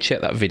go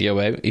check that video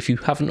out if you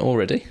haven't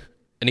already.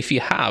 And if you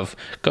have,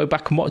 go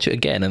back and watch it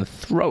again and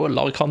throw a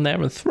like on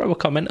there and throw a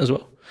comment as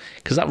well,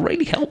 because that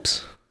really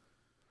helps.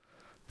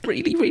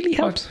 Really, really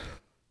helps. I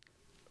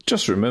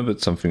just remembered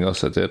something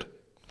else I did.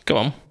 Go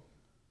on.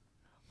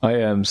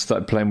 I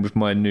started playing with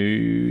my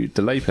new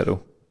delay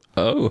pedal.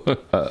 Oh,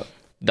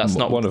 that's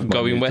not one of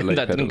going where that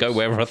pedals. didn't go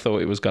where I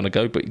thought it was going to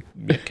go. But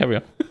carry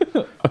on.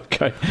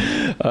 Okay.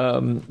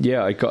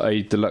 I got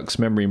a Deluxe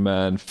Memory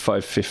Man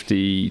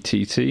 550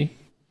 TT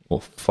or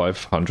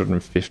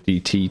 550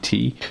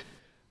 TT.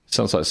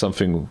 Sounds like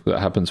something that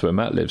happens where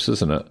Matt lives,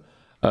 doesn't it?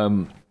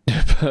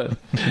 But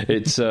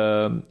it's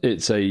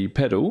a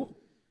pedal,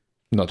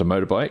 not a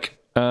motorbike,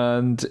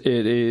 and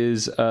it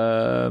is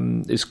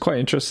it's quite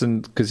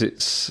interesting because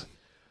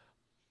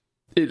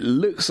it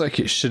looks like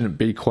it shouldn't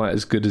be quite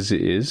as good as it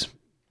is.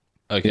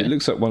 Okay. It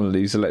looks like one of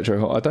these I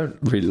don't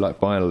really like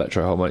buying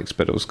electro harmonics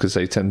pedals because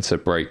they tend to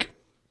break,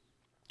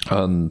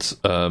 and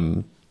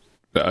the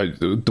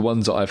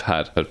ones that I've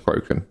had have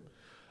broken.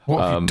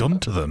 What have you done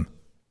to them?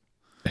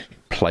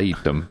 Played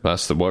them.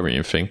 That's the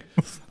worrying thing.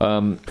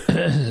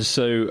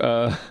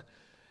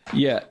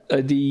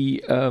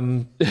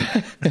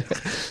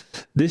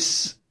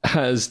 This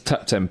has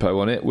tap tempo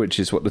on it, which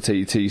is what the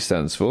TT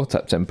stands for,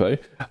 tap tempo,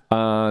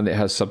 and it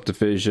has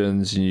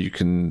subdivisions, and you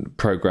can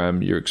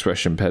program your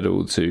expression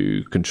pedal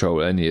to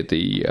control any of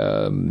the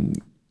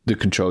the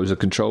controls. The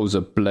controls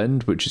are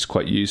blend, which is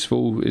quite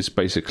useful. It's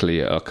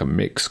basically like a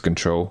mix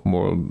control,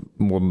 more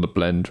than the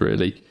blend,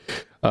 really.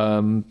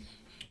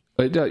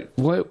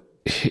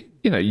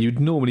 You'd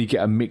normally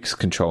get a mix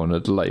control on a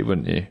delay,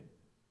 wouldn't you?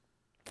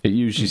 It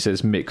usually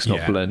says mix,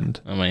 not blend.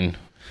 I mean,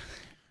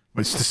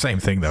 it's the same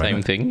thing, though.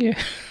 Same thing, yeah.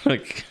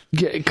 Like,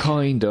 yeah,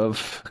 kind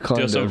of.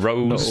 Does a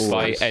rose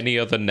by any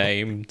other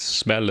name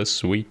smell as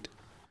sweet?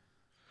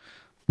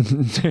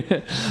 And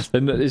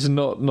it's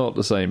not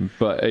the same,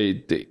 but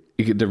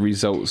the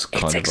results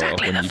kind of are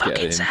when you get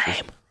it in.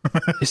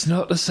 It's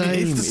not the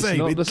same. It's the same. It's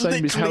not the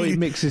same. It's how it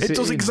mixes it. It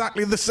does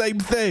exactly the same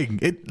thing.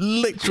 It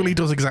literally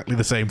does exactly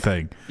the same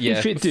thing. Yeah,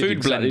 if it did food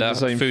exactly blender, the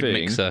same food thing,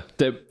 mixer.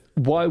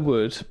 Why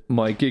would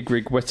my Gig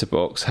Rig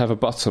Wetterbox have a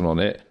button on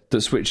it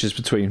that switches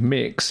between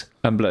mix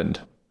and blend?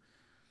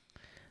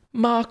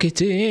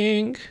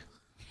 Marketing.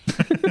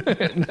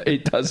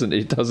 It doesn't.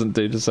 It doesn't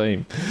do the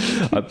same.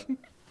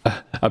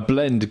 A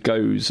blend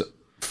goes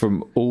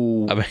from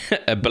all.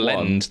 A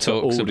blend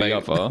talks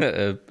about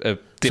a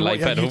delay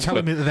pedal. You're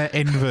telling me that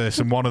they're inverse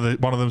and one of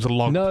them's a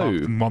log pop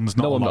and one's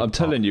not. No, I'm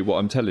telling you what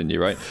I'm telling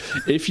you. Right,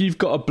 if you've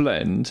got a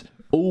blend,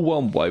 all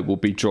one way will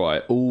be dry.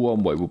 All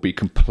one way will be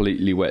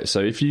completely wet. So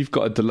if you've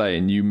got a delay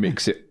and you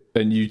mix it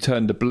and you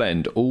turn the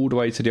blend all the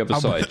way to the other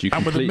side, you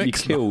completely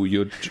kill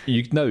your.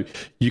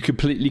 You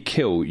completely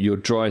kill your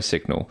dry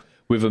signal.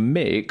 With a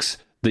mix,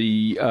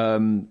 the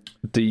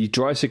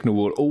dry signal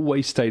will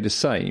always stay the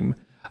same,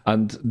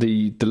 and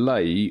the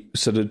delay,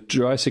 so the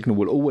dry signal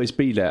will always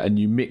be there, and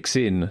you mix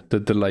in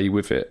the delay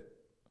with it.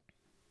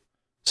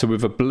 So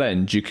with a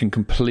blend, you can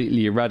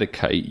completely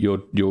eradicate your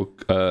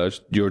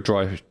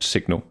dry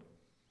signal.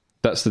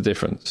 That's the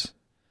difference.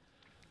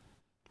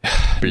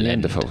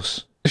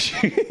 Blenderfuls.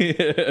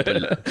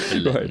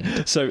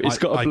 Right. So it's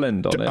got a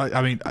blend on it.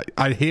 I mean,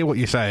 I hear what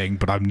you're saying,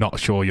 but I'm not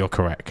sure you're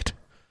correct.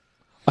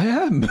 I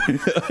am.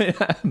 I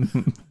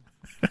am.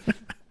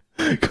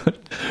 God,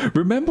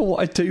 remember what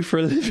I do for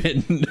a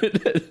living.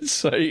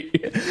 So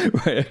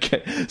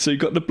you've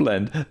got the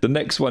blend. The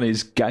next one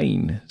is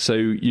gain. So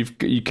you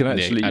can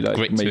actually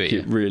make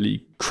it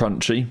really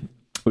crunchy,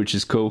 which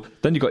is cool.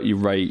 Then you've got your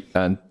rate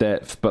and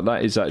depth, but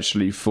that is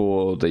actually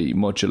for the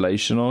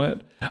modulation on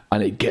it,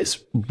 and it gets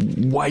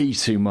way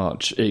too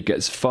much. It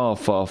gets far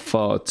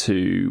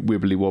too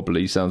wibbly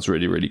wobbly. Sounds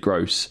really, really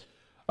gross.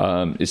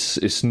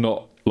 It's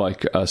not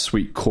like a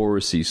sweet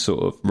chorusy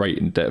sort of rate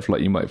and depth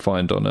like you might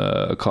find on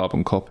a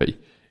carbon copy.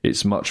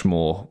 It's much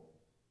more,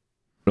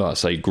 like I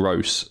say,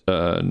 gross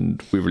and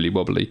wibbly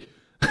wobbly.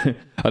 And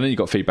then you've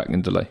got feedback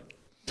and delay.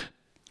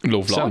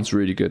 Lovely. Sounds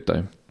really good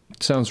though.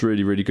 Sounds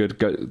really, really good.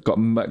 Got a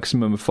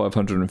maximum of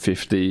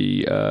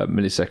 550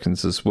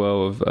 milliseconds as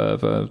well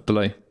of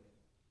delay.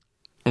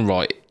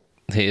 Right.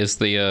 Here's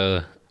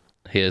the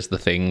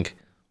thing.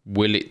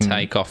 Will it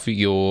take off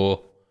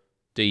your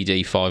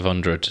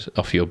DD500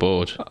 off your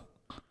board?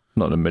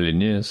 Not in a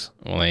million years.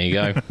 Well, there you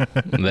go.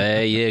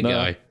 There you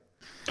go.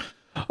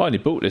 I only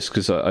bought this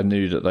because I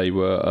knew that they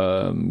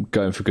were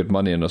going for good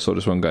money, and I saw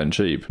this one going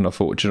cheap, and I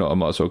thought, I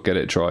might as well get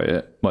it, try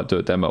it, might do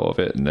a demo of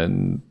it, and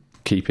then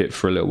keep it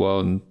for a little while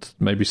and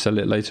maybe sell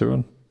it later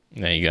on.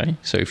 There you go.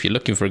 So if you're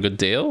looking for a good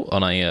deal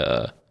on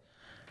a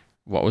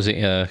what was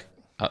it?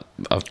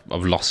 I've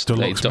lost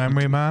Deluxe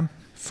memory, man.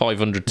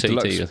 500 TT.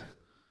 Deluxe.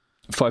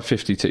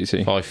 550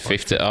 TT.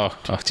 550. Oh,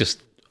 I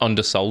just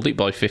undersold it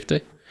by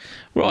 50.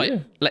 Right. Yeah.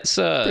 Let's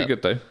pretty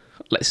good though.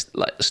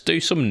 Let's do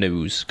some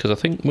news, because I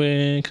think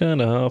we're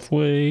kind of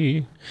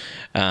halfway,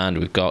 and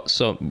we've got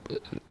some.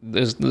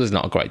 There's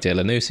not a great deal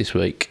of news this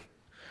week.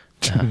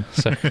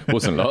 So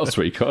wasn't last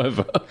week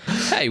either.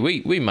 Hey,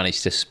 we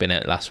managed to spin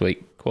it last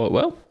week quite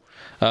well.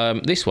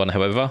 This one,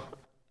 however,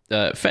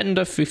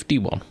 Fender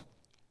 51.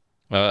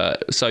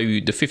 So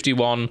the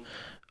 51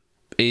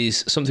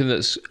 is something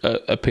that's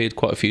appeared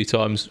quite a few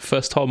times.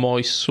 First time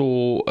I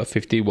saw a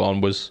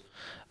 51 was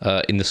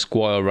in the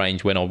Squier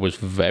range when I was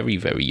very,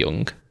 very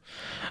young.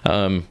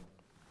 And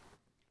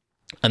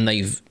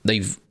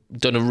they've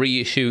done a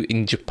reissue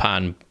in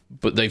Japan,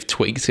 but they've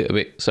tweaked it a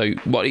bit. So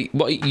what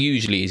it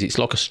usually is, it's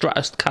like a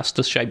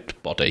Stratocaster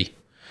shaped body,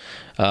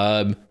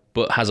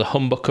 but has a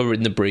humbucker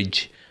in the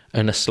bridge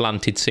and a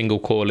slanted single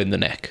coil in the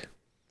neck.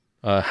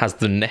 Has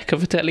the neck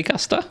of a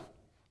Telecaster,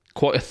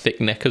 quite a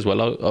thick neck as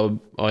well,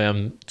 I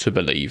am to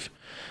believe,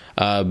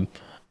 and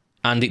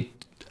it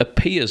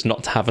appears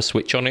not to have a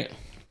switch on it,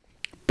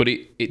 but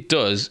it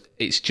does.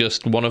 It's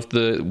just one of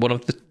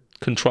the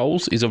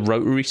controls is a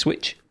rotary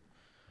switch.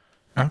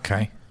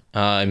 Okay.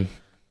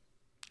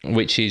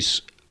 Which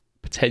is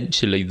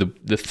potentially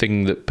the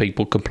thing that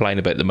people complain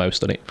about the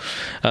most on it.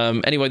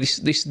 Anyway,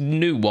 this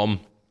new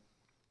one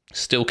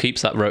still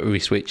keeps that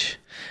rotary switch,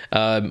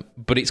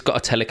 but it's got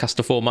a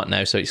Telecaster format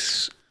now, so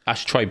it's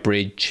ashtray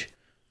bridge,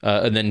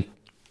 and then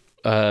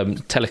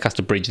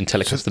Telecaster bridge and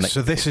Telecaster neck.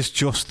 So this is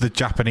just the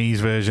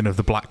Japanese version of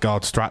the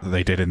Blackguard Strat that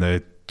they did in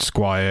the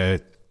Squier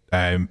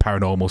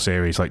Paranormal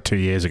series like 2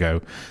 years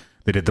ago.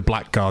 They did the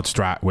Blackguard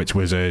Strat, which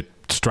was a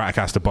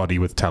Stratocaster body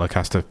with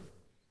Telecaster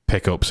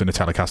pickups and a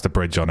Telecaster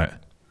bridge on it.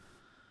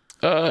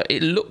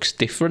 It looks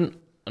different,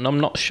 and I'm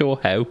not sure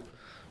how,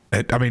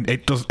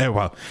 It does.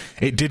 Well,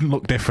 it didn't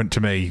look different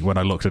to me when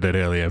I looked at it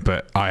earlier,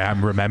 but I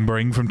am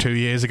remembering from 2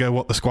 years ago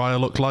what the Squire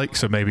looked like,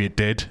 so maybe it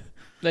did.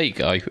 There you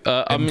go.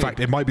 In fact,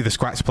 it might be the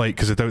scratch plate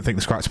because I don't think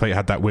the scratch plate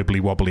had that wibbly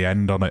wobbly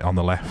end on it on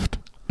the left.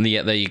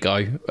 Yeah, there you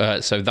go.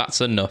 So that's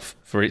enough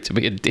for it to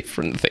be a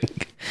different thing.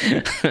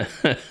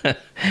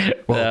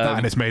 Well, that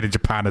and it's made in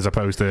Japan as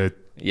opposed to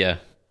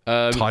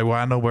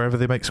Taiwan or wherever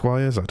they make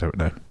Squires. I don't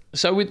know.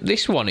 So with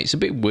this one, it's a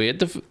bit weird.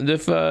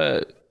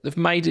 They've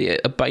made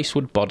it a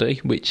basswood body,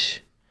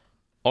 which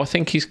I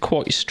think is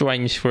quite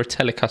strange for a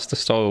Telecaster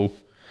style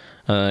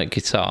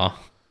guitar.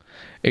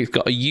 It's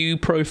got a U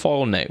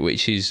profile neck,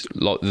 which is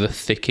like the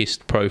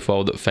thickest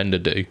profile that Fender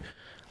do.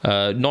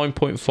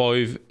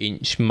 9.5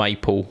 inch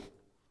maple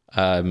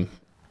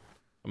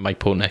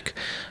neck.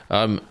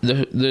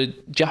 The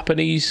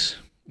Japanese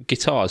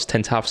guitars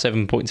tend to have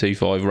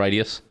 7.25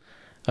 radius.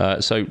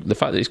 So the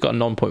fact that it's got a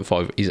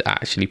 9.5 is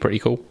actually pretty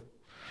cool.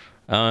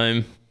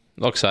 Like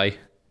I say,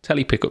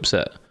 tele pickup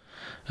set.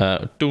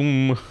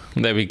 Doom.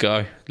 There we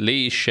go.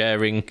 Lee is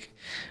sharing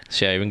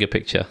a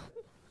picture.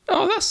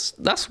 Oh,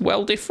 that's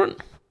well different.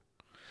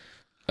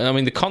 I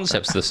mean, the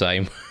concept's the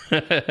same.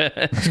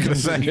 I was going to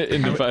say,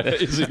 in the fact,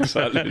 it's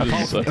exactly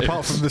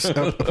the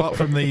same. Apart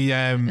from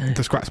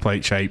the scratch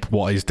plate shape,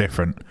 what is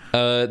different?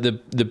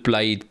 The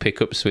blade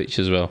pickup switch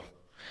as well.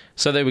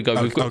 So there we go.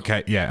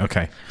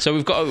 Okay. So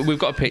we've got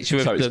a picture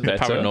of the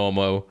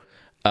Paranormal.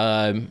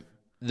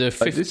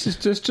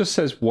 This just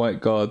says White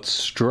Guard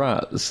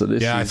Strat. So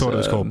this I thought it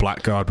was called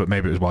Black Guard, but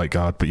maybe it was White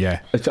Guard. But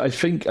yeah, I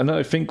think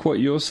what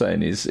you're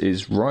saying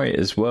is right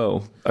as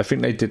well. I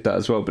think they did that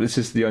as well, but this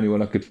is the only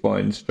one I could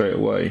find straight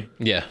away.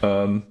 Yeah.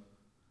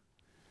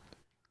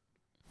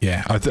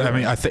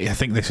 I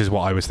think this is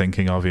what I was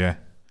thinking of. Yeah.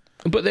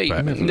 But there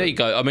you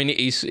go. I mean,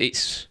 it's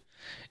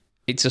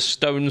a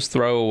stone's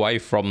throw away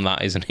from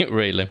that, isn't it?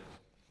 Really.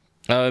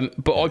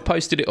 But I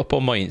posted it up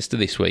on my Insta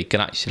this week,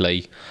 and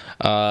actually,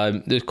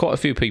 there's quite a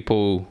few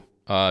people.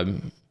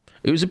 It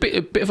was a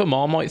bit of a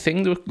Marmite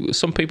thing. There were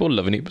some people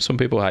loving it, but some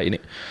people hating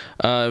it.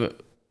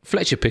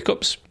 Fletcher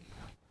Pickups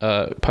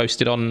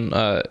posted on,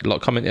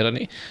 commented on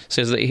it,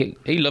 says that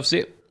he loves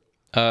it,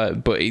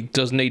 but it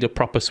does need a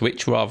proper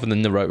switch rather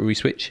than the rotary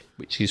switch,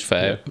 which is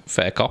fair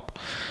cop.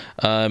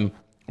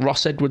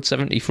 Ross Edward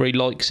 73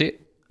 likes it.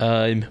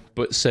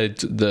 But said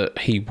that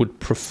he would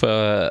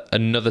prefer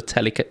another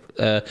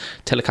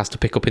Telecaster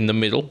pickup in the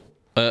middle,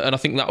 and I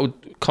think that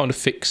would kind of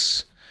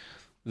fix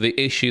the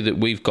issue that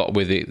we've got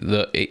with it,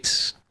 that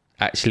it's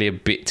actually a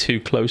bit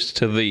too close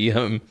to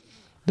the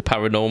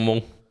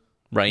Paranormal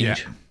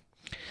range.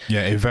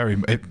 Yeah, it very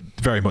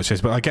much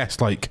is. But I guess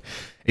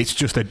it's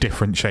just a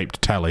different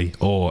shaped telly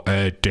or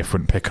a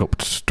different pickup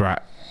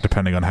Strat,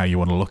 depending on how you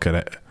want to look at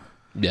it.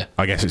 Yeah,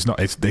 I guess it's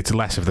not. It's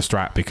less of the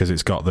Strat because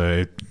it's got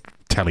the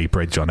telly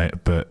bridge on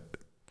it, but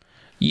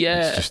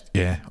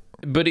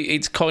but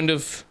it's kind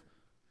of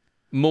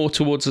more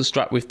towards the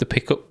Strat with the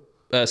pickup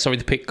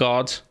the pick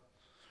guards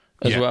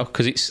as well,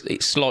 because it's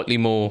slightly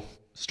more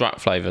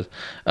Strat flavoured.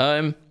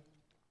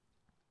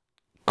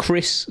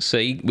 Chris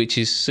C, which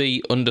is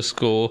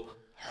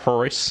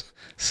C_Horace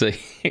C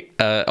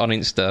on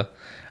Insta,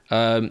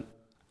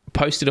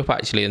 posted up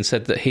actually and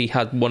said that he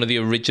had one of the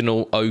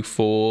original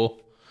 04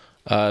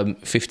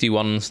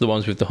 51s, the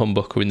ones with the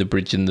humbucker in the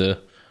bridge and the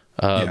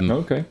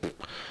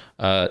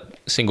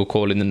single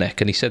coil in the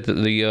neck, and he said that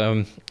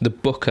the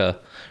Booker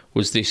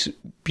was this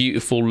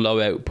beautiful low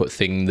output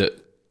thing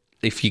that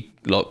if you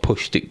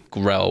pushed it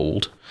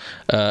growled,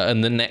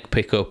 and the neck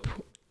pickup,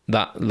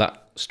 that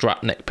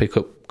Strat neck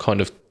pickup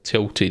kind of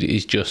tilted,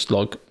 is just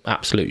like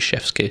absolute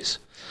chef's kiss.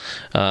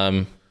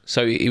 So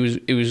he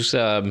was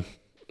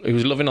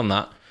loving on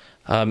that.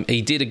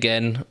 He did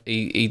again.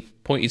 He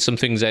pointed some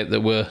things out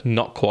that were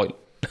not quite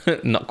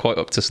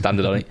up to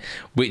standard on it,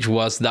 which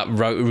was that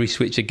rotary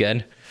switch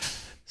again.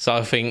 So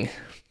I think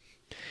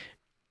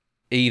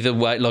either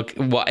way,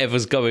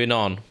 whatever's going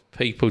on,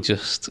 people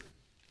just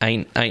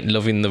ain't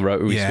loving the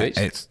rotary switch.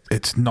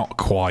 It's not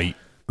quite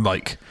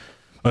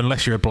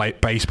unless you're a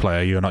bass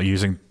player, you're not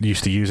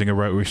used to using a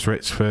rotary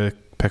switch for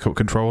pickup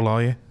control,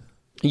 are you?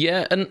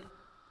 Yeah, and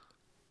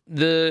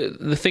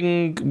the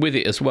thing with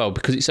it as well,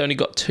 because it's only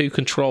got two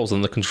controls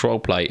on the control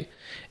plate,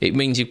 it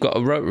means you've got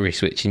a rotary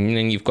switch and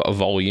then you've got a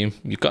volume.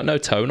 You've got no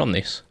tone on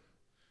this.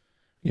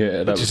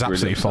 Yeah, which is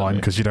absolutely fine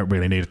because you don't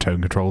really need a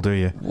tone control, do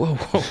you? Whoa.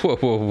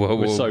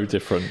 We're so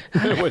different.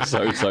 We're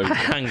so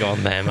Hang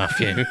on there,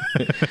 Matthew.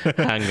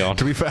 Hang on.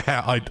 To be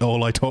fair,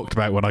 all I talked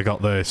about when I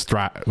got the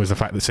Strat was the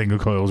fact that single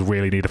coils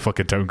really need a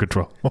fucking tone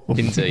control.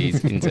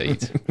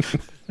 Indeed.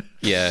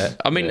 Yeah,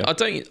 I mean, I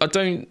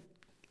don't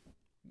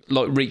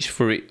reach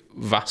for it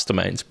vast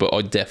amounts, but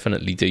I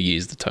definitely do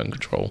use the tone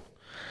control.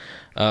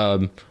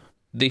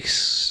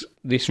 This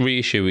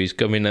reissue is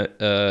coming at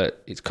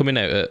it's coming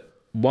out at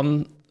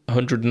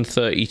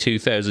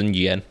 132,000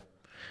 yen,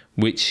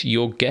 which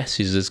your guess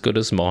is as good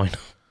as mine.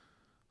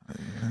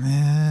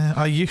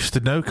 I used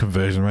to know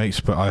conversion rates,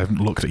 but I haven't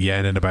looked at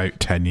yen in about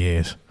 10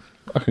 years.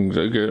 I can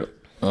go.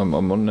 I'm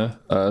on there.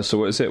 So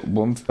what is it?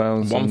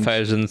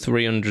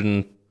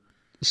 1,300.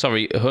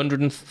 Sorry,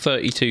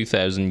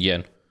 132,000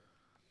 yen.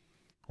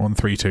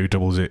 132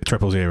 000.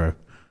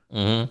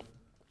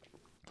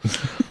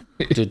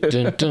 Dun,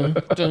 dun, dun,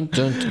 dun,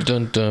 dun,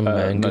 dun, dun,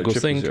 man, no, Google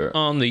 000. thing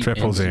on the 000.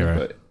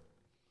 internet.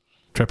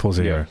 000.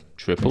 000.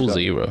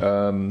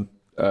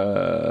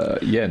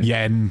 Yen.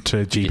 Yen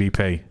to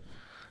GBP.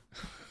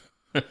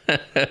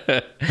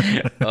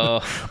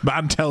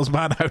 Man tells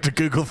man how to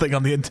Google thing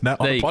on the internet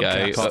on There a you go.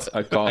 podcast.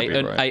 I can't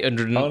be right.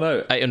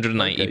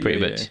 880 Okay, pretty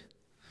yeah, much.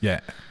 Yeah.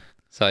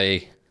 So,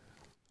 Do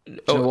you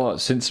know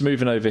what? Since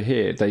moving over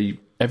here,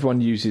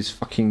 everyone uses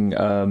fucking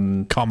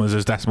Commas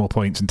as decimal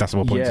points and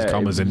decimal points as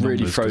commas it in really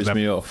numbers. 'Cause throws they're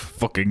me off.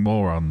 Fucking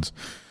morons.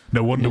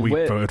 No wonder we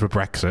voted for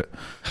Brexit.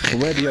 Well,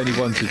 we're the only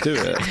ones who do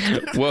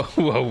it.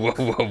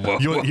 whoa.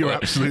 You're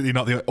absolutely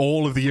not the.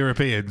 All of the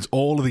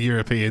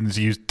Europeans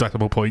use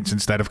decimal points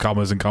instead of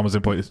commas, and commas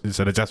and points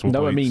instead of decimal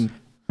points. No, I mean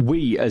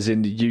we, as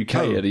in the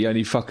UK, are the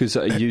only fuckers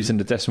that are using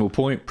the decimal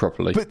point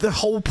properly. But the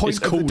whole point It's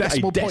of the called a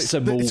decimal point,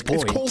 decimal it's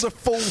point. called a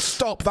full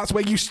stop. That's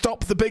where you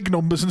stop the big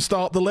numbers and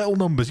start the little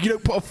numbers. You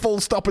don't put a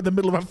full stop in the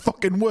middle of a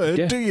fucking word,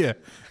 Yeah. do you?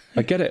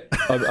 I get it.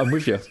 I'm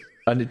with you.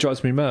 And it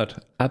drives me mad.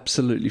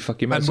 Absolutely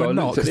fucking mad. And So we're I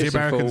not, looked at because the this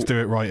and Americans thought, do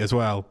it right as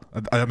well.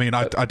 I mean,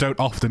 I don't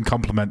often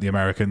compliment the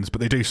Americans, but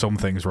they do some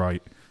things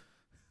right.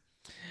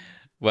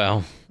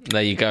 Well,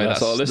 there you go.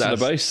 That's our listener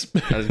base.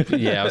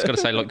 Yeah, I was going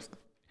to say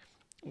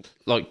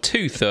like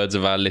 2/3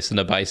 of our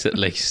listener base at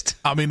least.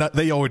 I mean,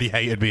 they already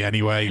hated me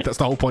anyway. That's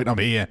the whole point I'm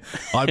here.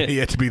 I'm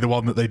here to be the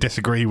one that they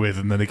disagree with,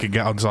 and then they can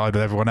get on side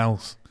with everyone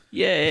else.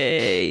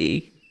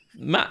 Yay!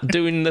 Matt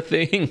doing the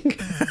thing.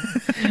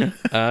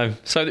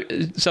 So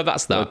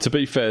that's that. To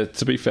be fair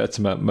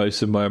to Matt,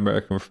 most of my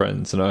American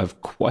friends, and I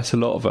have quite a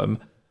lot of them,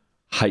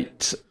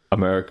 hate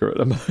America at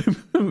the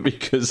moment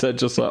because they're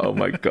just like, oh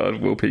my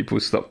god, will people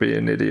stop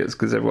being idiots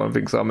because everyone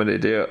thinks I'm an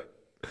idiot?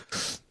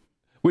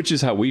 Which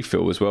is how we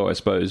feel as well, I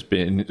suppose,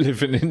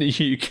 living in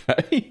the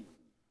UK.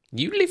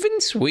 You live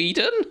in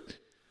Sweden?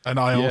 And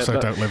I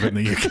also don't live in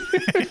the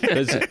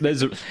UK.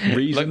 There's a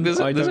reason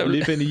I don't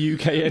live in the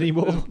UK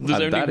anymore. There's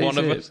only one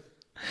of us.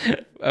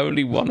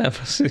 Only one of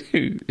us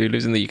who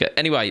lives in the UK.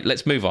 Anyway,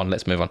 let's move on.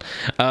 So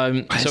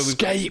we've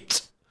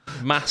escaped.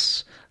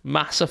 Mass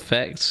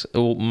Effect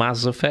or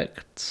Mass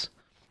Effects.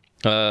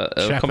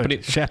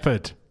 Company.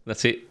 Shepherd.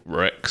 That's it.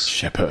 Rex.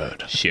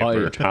 Shepherd.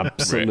 Shepherd. I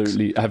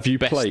absolutely. Rex. Have you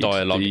Best played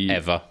dialogue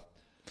ever?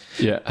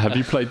 Yeah. Have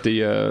you played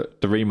the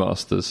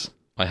remasters?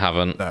 I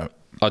haven't. No.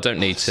 I don't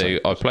need to.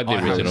 I played the I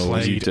haven't original.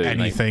 played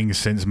anything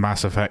since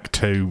Mass Effect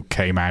 2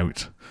 came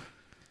out.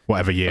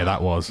 Whatever year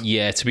that was.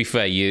 Yeah, to be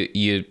fair,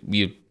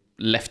 you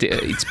left it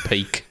at its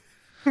peak.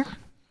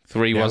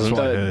 3 wasn't.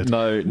 that's what I heard.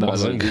 No,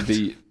 Wasn't.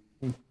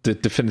 the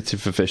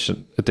definitive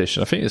edition.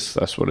 I think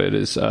that's what it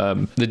is.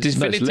 The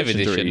definitive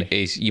legendary. edition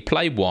is you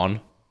play 1,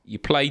 you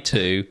play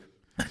 2,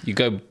 you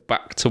go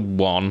back to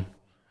 1,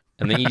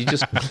 and then you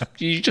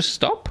just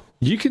stop.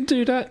 You can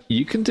do that.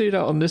 You can do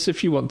that on this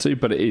if you want to,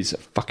 but it is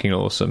fucking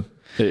awesome.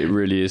 It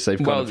really is. They've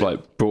kind of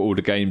like brought all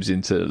the games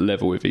into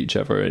level with each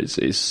other.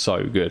 It's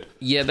so good.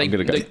 Yeah, they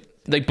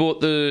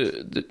brought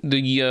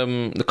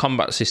the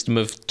combat system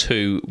of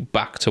 2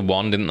 back to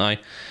 1, didn't they?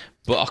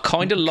 But I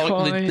kind of like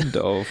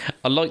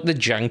I like the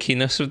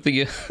jankiness of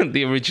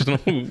the original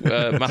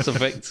Mass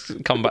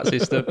Effect combat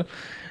system.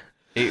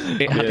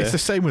 It's the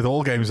same with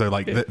all games though.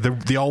 Like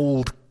the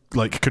old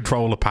like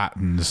controller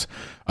patterns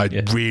are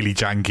really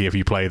janky if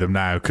you play them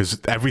now because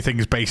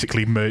everything's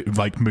basically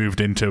moved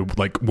into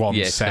like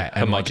one set.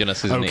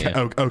 Homogeneous, isn't it?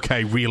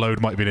 Okay,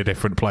 reload might be in a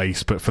different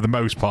place, but for the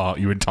most part,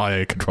 your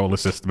entire controller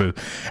system.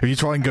 If you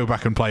try and go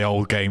back and play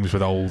old games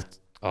with old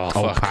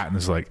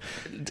patterns, like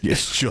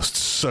it's just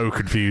so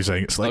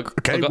confusing. It's like,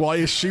 why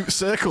is shoot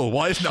circle?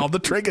 Why isn't it on the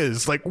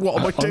triggers? Like, what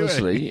am I doing?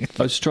 Honestly,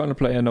 I was trying to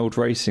play an old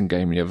racing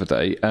game the other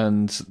day,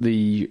 and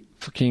the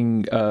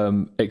fucking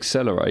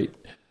accelerate.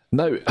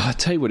 No, I'll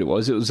tell you what it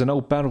was. It was an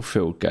old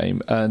Battlefield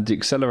game, and the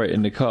accelerator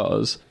in the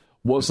cars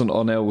wasn't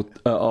on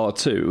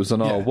R2, it was on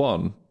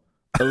R1.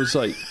 I was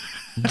like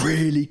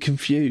really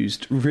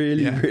confused.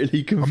 Really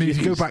confused. I mean, if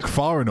you go back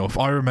far enough,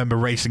 I remember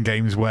racing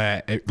games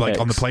where,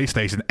 on the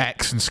PlayStation,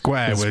 X and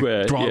square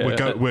were go and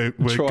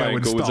stop.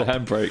 Was a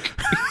handbrake.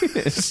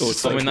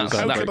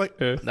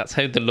 That's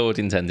how the Lord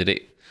intended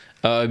it.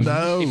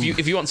 No.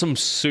 If you want some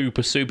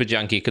super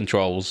janky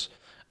controls,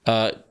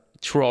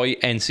 try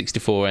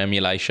N64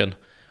 emulation.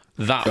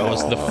 That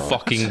was the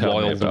fucking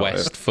Wild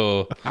West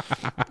for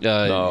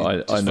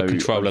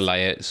controller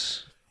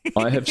layouts.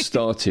 I have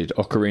started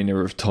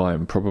Ocarina of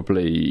Time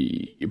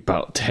probably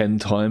about 10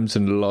 times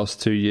in the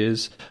last 2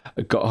 years.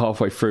 I got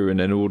halfway through and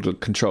then all the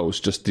controls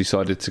just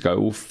decided to go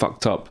all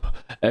fucked up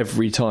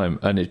every time,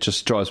 and it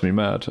just drives me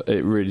mad.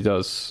 It really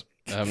does.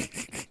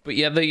 But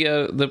yeah,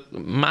 the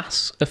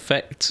Mass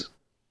Effect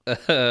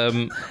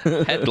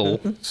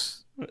pedal.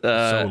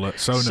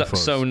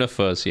 Sonar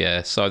Fuzz,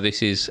 yeah. So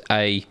this is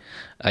a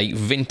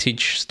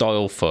vintage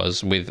style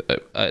fuzz with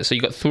so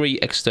you've got 3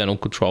 external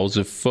controls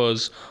of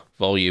fuzz,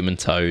 volume and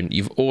tone.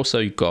 You've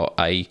also got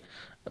a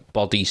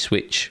body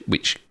switch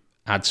which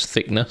adds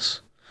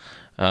thickness.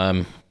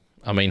 I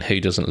mean,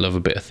 who doesn't love a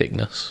bit of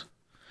thickness?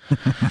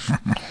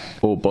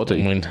 Or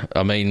body.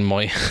 I mean,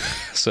 my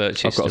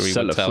search I've got a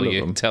history will cellar full of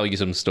them. tell you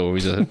some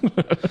stories.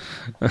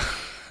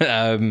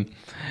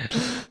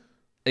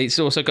 It's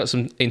also got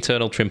some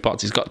internal trim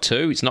pots. It's got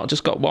two. It's not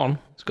just got one.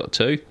 It's got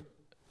two.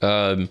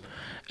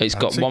 It's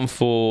got one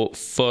for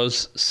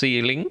fuzz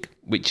sealing,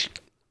 which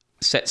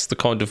sets the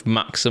kind of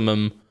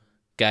maximum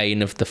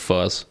gain of the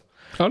fuzz.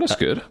 Oh, that's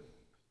good.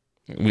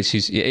 Which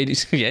is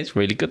it's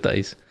really good,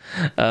 days.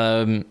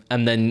 And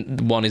then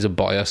one is a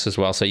bias as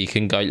well, so you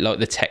can go like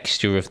the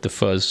texture of the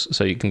fuzz,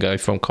 so you can go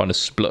from kind of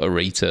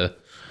spluttery to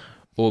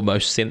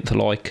almost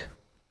synth-like.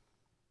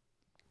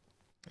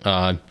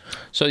 Do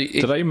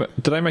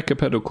they make a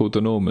pedal called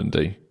the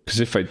Normandy? Because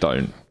if they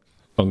don't,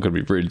 I'm going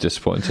to be really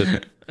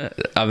disappointed.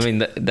 I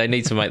mean, they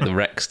need to make the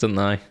Rex, don't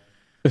they?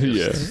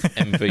 Yeah.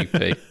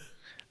 MVP.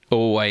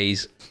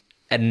 Always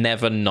and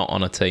never not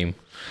on a team.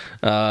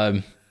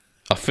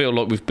 I feel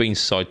like we've been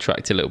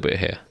sidetracked a little bit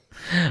here.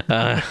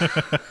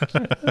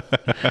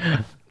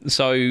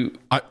 So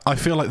I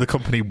feel like the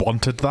company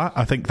wanted that.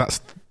 I think that's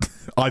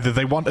either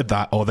they wanted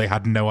that or they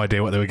had no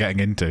idea what they were getting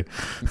into.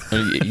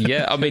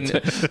 Yeah, I mean,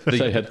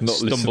 They had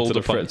not listened to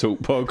the Fret Talk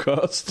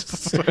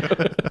podcast.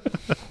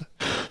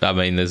 I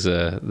mean, there's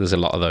a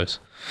lot of those.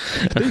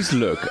 These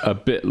look a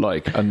bit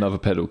like another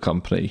pedal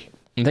company.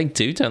 They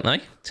do, don't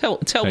they?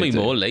 Tell me do.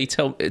 more, Lee.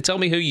 Tell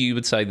me who you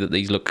would say that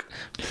these look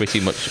pretty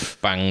much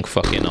bang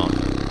fucking on.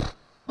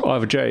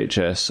 Either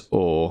JHS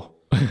or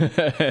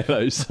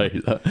Hello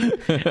Sailor.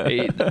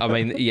 I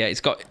mean, yeah, it's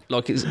got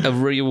like it's a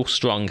real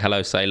strong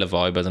Hello Sailor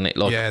vibe, hasn't it?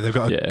 Like, Yeah, they've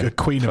got a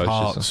Queen of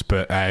Hearts,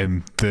 but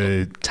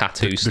the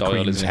tattoo style, the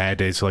Queen's isn't it?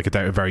 head is like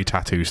a very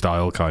tattoo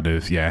style kind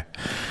of, and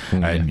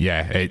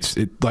it's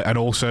like, and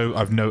also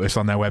I've noticed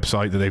on their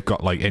website that they've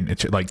got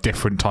like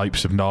different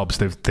types of knobs.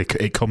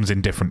 It comes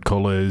in different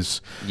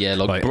colours. Yeah,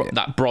 like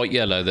that bright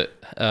yellow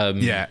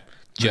that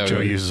Joe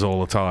uses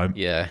all the time.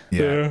 Yeah.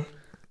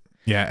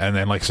 Yeah, and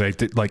then like I say,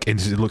 it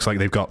looks like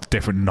they've got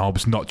different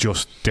knobs, not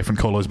just different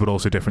colours, but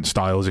also different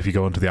styles. If you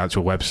go onto the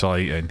actual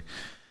website, and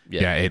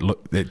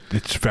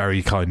it's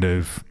very kind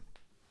of,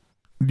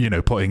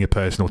 putting a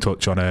personal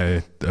touch on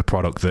a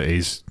product that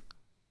is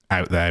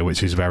out there,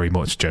 which is very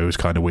much Joe's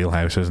kind of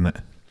wheelhouse, isn't it?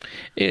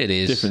 It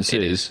is. Difference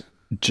is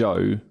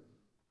Joe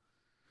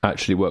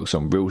actually works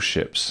on real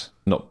ships,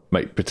 not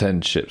make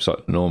pretend ships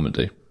like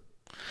Normandy.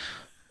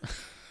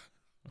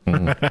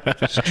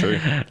 It's true.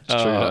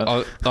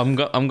 I'm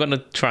going to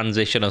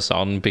transition us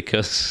on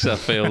because I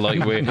feel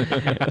like we're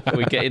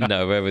getting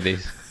nowhere with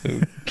this.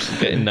 We're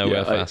getting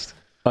nowhere fast.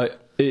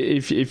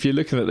 If you're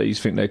looking at these,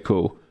 think they're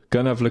cool, go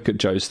and have a look at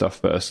Joe's stuff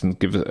first and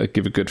give a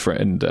good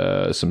friend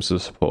some sort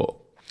of support.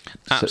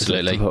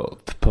 Absolutely.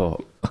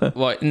 Support.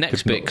 Right,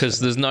 next bit, because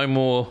there's no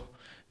more.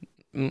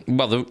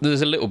 Well,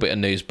 there's a little bit of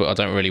news, but I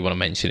don't really want to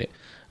mention it.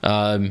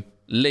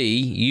 Lee,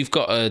 you've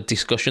got a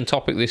discussion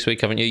topic this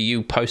week, haven't you?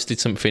 You posted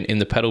something in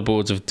the Pedal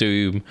Boards of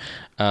Doom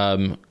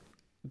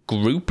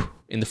group,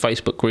 in the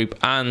Facebook group,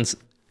 and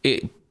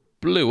it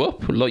blew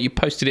up. Like, you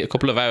posted it a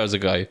couple of hours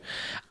ago,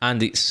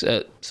 and it's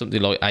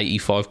something like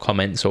 85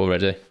 comments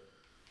already.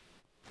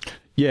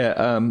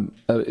 Yeah,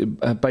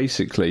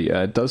 basically,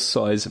 does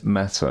size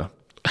matter?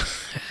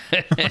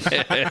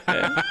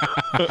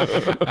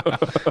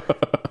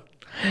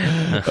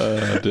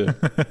 Dear.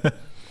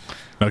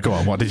 No, go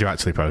on. What did you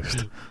actually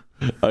post?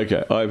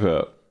 Okay, I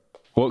put,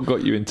 what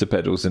got you into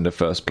pedals in the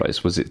first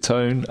place? Was it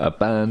tone, a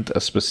band, a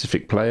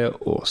specific player,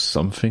 or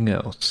something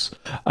else?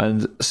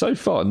 And so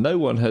far, no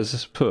one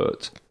has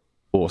put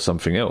or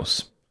something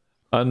else.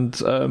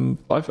 And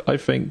I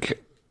think,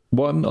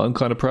 one, I'm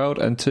kind of proud,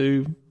 and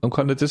two, I'm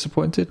kind of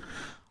disappointed.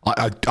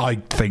 I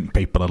think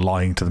people are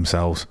lying to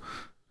themselves.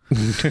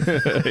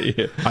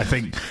 Yeah. I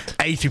think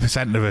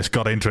 80% of us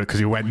got into it because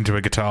we went into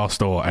a guitar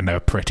store and there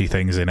were pretty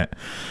things in it.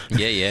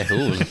 Yeah. Oh,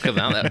 look at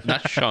that.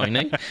 That's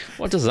shiny.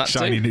 What does that do?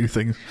 Shiny new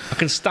things. I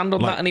can stand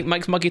on that and it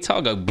makes my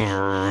guitar go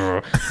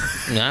brrr.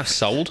 Yeah,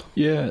 sold.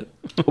 Yeah.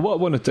 What I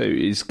want to do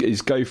is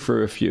go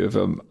through a few of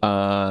them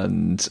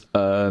and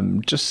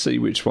just see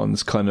which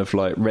ones kind of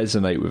like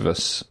resonate with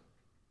us.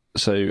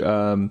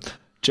 So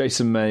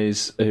Jason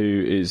Mays,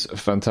 who is a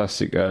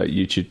fantastic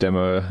YouTube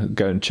demoer,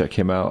 go and check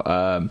him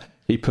out.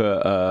 He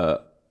put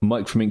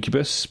Mike from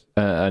Incubus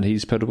and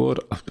his pedalboard.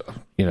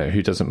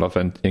 Who doesn't love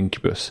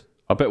Incubus?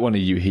 I bet one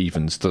of you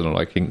heathens doesn't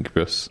like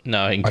Incubus.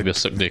 No, Incubus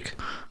suck dick.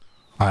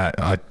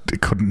 I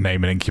couldn't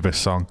name an Incubus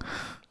song.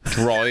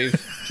 Drive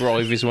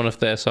is one of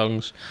their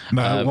songs.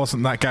 No,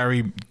 wasn't that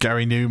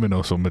Gary Newman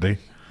or somebody?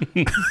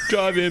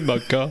 Drive in my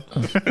car.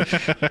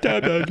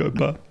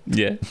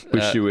 Yeah.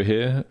 Wish you were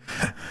here.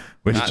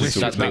 That's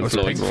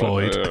Pink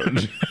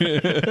Floyd.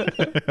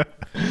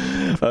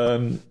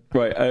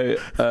 Right.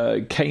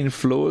 Kane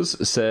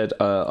Floors said,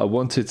 I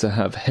wanted to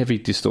have heavy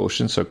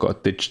distortion, so I got a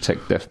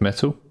Digitech Death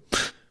Metal.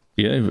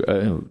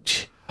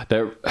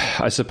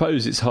 I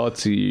suppose it's hard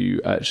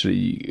to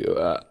actually,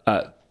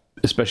 at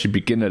especially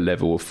beginner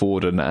level,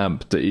 afford an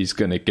amp that is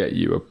going to get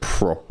you a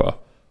proper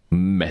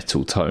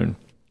metal tone.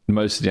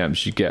 Most of the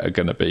amps you get are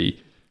going to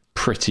be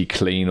pretty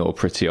clean or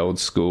pretty old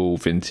school,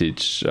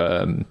 vintage,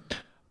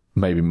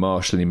 maybe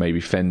Marshall-y, maybe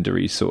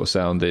Fender-y sort of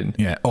sounding.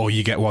 Yeah, or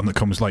you get one that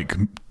comes like,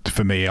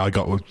 for me, I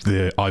got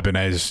the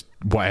Ibanez,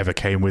 whatever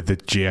came with the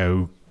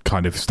Geo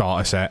kind of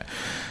starter set,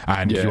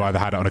 and you either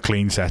had it on a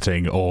clean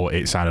setting or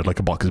it sounded like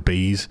a box of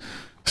bees.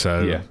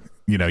 So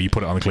you know, you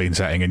put it on a clean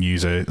setting and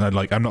use it.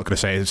 Like, I'm not going to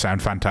say it would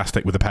sound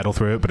fantastic with a pedal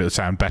through it, but it would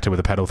sound better with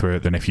a pedal through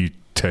it than if you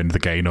turned the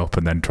gain up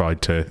and then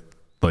tried to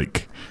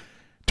like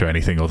do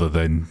anything other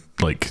than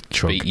like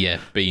chug.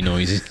 Bee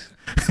noises.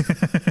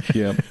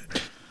 Yeah.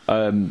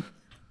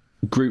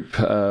 Group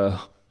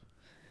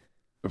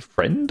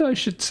friend, I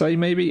should say,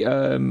 maybe.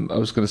 I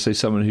was going to say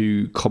someone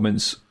who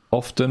comments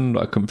often.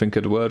 I couldn't think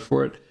of the word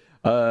for it.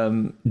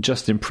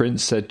 Justin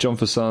Prince said John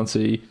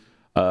Fasanti,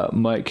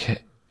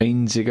 Mike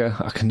Einziger.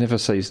 I can never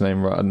say his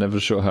name right. I'm never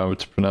sure how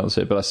to pronounce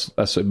it, but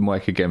that's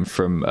Mike again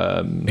from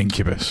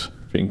Incubus.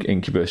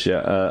 Incubus,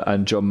 yeah.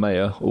 And John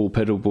Mayer, all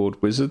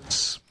pedalboard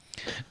wizards.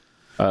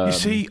 You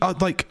see,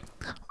 like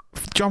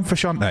John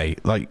Frusciante,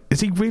 like,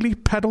 is he really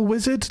pedal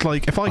wizard?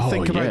 Like, if I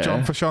think about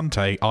John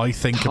Frusciante, I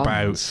think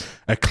about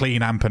a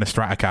clean amp and a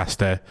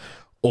Stratocaster,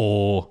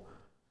 or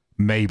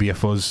maybe a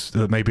fuzz,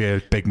 maybe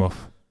a Big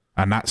Muff,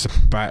 and that's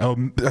about.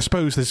 I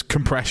suppose there's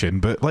compression,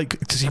 but like,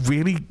 does he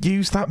really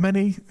use that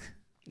many?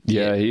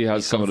 Yeah, he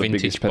has some of the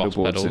biggest pedal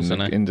boards in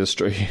the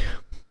industry.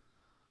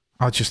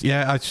 I just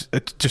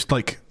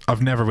like,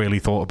 I've never really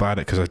thought about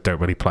it because I don't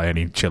really play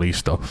any chili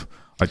stuff.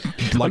 I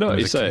know what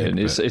you're saying.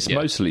 It's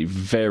mostly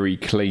very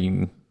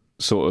clean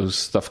sort of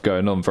stuff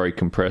going on, very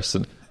compressed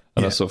and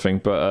that sort of thing.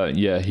 But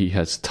he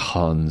has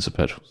tons of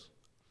pedals.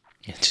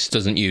 He just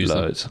doesn't use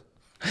loads.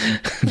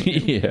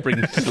 Them.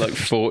 Brings like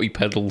 40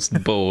 pedals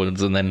and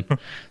boards and then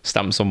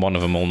stamps on one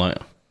of them all night.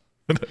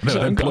 No,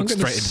 then plugs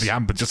straight into the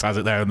amp and just has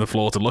it there on the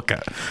floor to look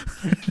at.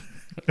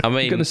 I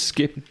mean, I'm going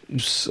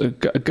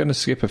to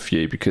skip a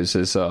few because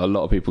there's a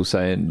lot of people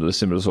saying the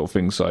similar sort of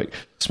things like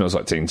Smells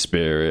Like Teen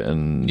Spirit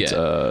and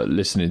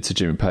listening to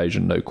Jimmy Page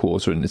and No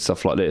Quarter and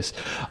stuff like this.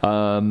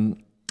 And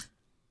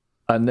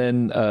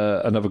then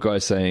another guy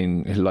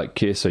saying, like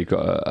Kiss, so he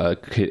got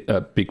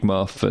a Big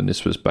Muff, and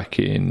this was back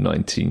in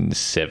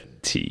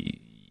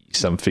 1970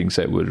 something,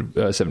 so it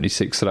would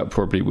 76, so that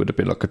probably would have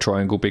been like a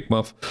triangle Big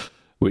Muff,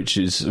 which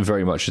is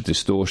very much a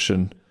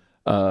distortion.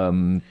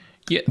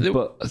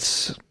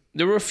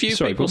 There were a few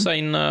people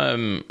saying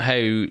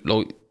how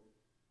like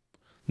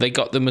they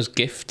got them as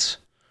gifts,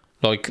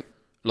 like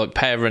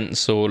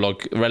parents or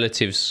like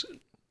relatives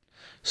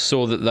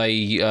saw that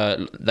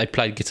they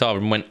played guitar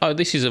and went, "Oh,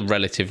 this is a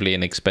relatively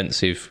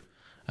inexpensive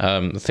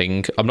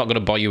thing. I'm not going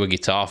to buy you a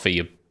guitar for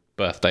your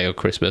birthday or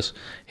Christmas.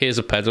 Here's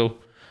a pedal,"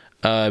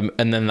 and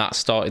then that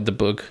started the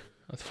bug.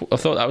 I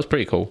thought that was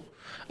pretty cool.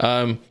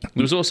 There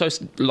was also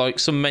like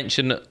some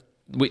mention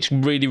which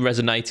really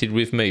resonated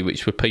with me,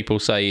 which were people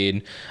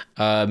saying,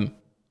 I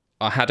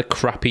had a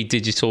crappy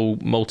digital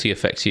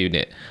multi-effects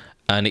unit,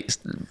 and it's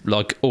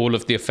like all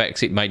of the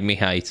effects it made me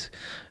hate.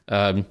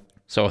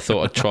 So I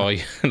thought I'd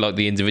try like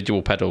the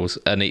individual pedals,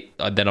 and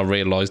then I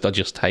realised I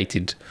just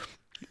hated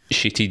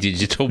shitty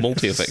digital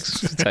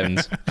multi-effects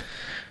sounds.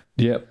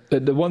 Yeah,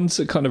 the ones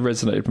that kind of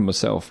resonated with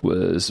myself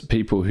was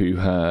people who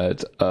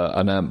had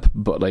an amp,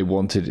 but they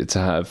wanted it to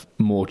have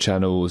more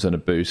channels and a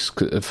boost.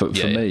 For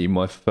me,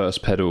 my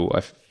first pedal, I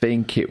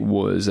think it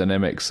was an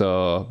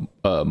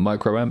MXR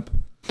micro amp.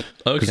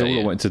 Because all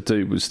I wanted to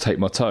do was take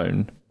my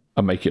tone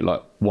and make it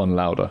like one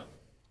louder,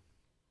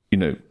 you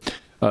know.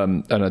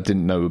 And I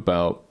didn't know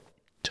about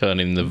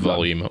turning the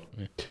volume up.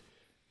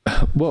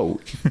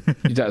 Well,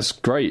 that's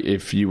great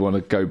if you want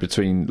to go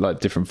between like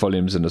different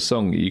volumes in a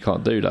song. You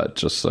can't do that.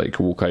 Just like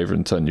walk over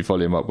and turn your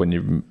volume up when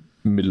you're in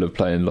the middle of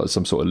playing like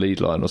some sort of lead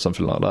line or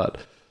something like that.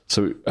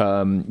 So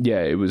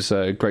it was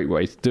a great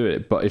way to do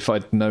it. But if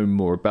I'd known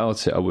more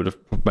about it, I would have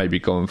maybe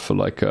gone for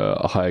like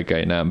a higher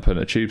gain amp and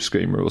a tube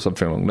screamer or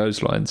something along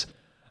those lines.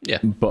 Yeah.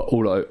 But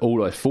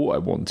all I thought I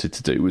wanted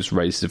to do was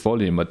raise the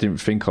volume. I didn't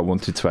think I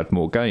wanted to add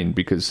more gain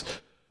because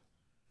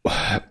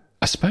I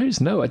suppose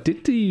I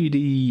did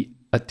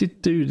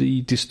do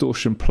the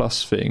distortion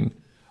plus thing,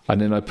 and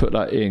then I put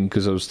that in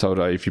because I was told,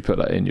 if you put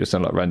that in, you'll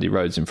sound like Randy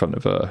Rhoads in front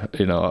of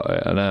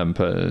an amp,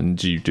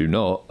 and you do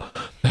not.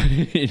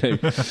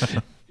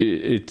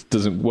 It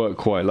doesn't work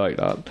quite like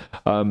that.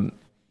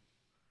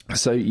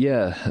 So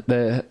yeah,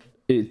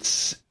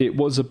 it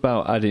was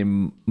about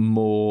adding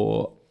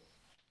more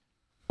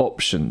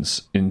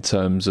options in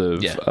terms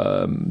of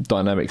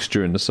dynamics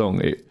during the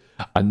song.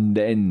 And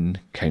then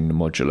came the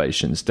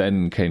modulations,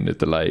 then came the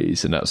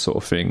delays and that sort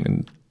of thing,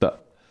 and that.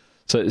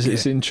 So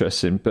it's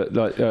interesting, but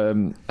like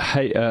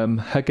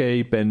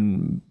Hagey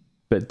Ben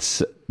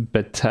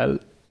Bezalel,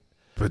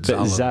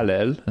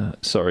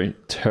 sorry,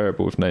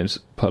 terrible with names,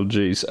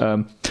 apologies.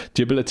 The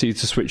ability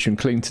to switch from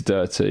clean to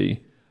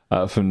dirty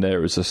from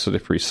there is a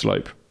slippery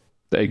slope.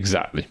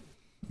 Exactly.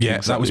 Yeah,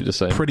 exactly that was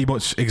the same. Pretty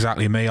much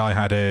exactly me. I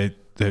had a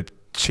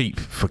cheap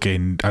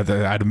fucking.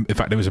 In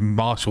fact, there was a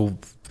Marshall.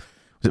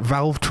 Was it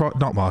Valvetron?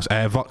 Not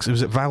Marshall. Vox.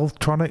 Was it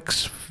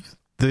Valvetronics?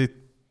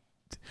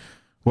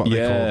 What are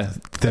they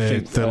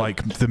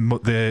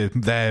called?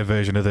 Their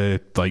version of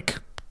the like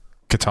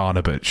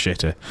Katana but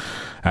shitter.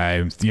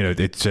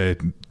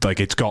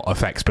 It's got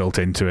effects built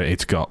into it.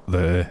 It's got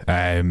the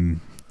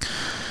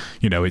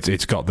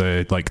it's got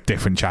the like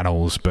different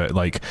channels, but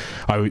like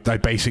I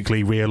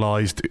basically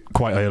realized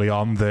quite early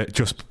on that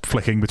just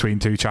flicking between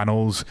two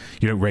channels,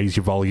 you don't raise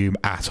your volume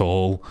at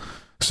all.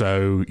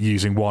 So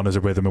using one as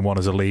a rhythm and one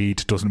as a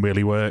lead doesn't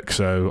really work.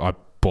 So I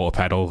bought a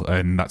pedal,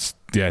 and that's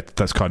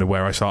kind of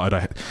where I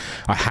started.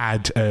 I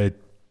had a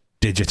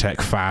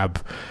Digitech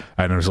Fab,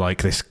 and I was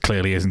like, this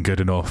clearly isn't good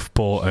enough.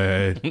 Bought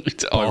a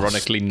it's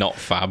ironically not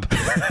Fab.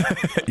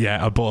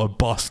 I bought a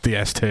Boss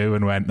DS2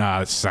 and went,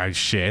 nah, this sounds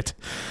shit.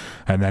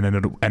 And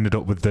then ended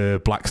up with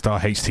the Blackstar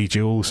HT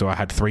Dual, so I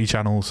had 3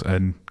 channels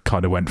and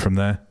kind of went from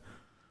there.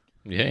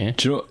 Yeah.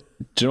 Do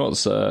you know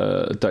what's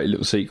a dirty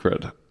little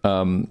secret?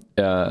 All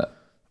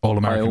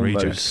American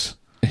Rejects.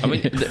 I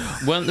mean,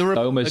 weren't there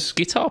a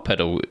guitar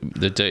pedal,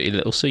 the dirty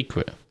little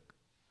secret?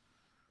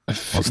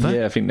 Was there?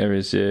 Yeah, I think there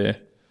is, yeah.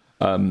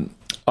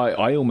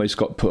 I almost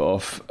got put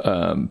off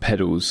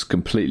pedals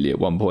completely at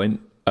one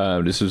point.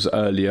 This was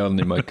early on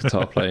in my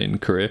guitar playing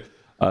career,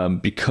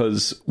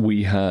 because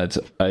we had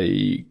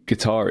a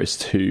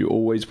guitarist who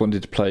always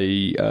wanted to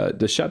play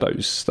the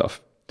Shadows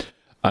stuff,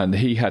 and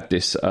he had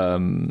this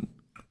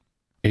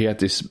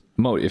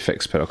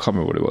multi-effects pedal. I can't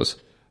remember what it was.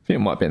 I think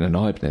it might have been an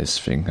Ibanez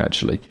thing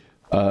actually,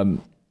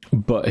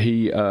 but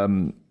he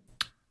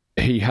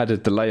had a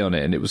delay on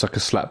it, and it was like a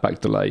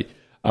slapback delay.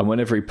 And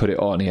whenever he put it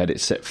on, he had it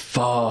set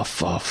far,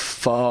 far,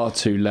 far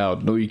too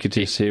loud. And all you could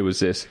just hear was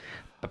this.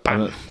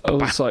 And I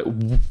was like,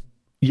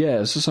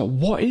 yeah, it's just like,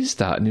 what is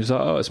that? And he was like,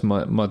 oh, it's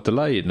my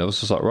delay. And I was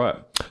just like, right,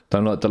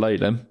 don't like delay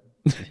then.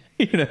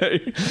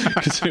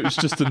 Because it was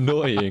just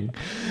annoying.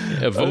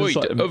 Avoid.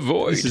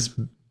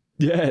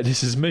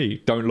 This is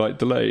me. Don't like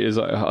delay. It's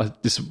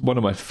like, this is one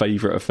of my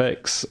favourite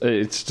effects.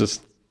 It's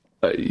just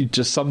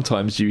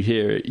sometimes you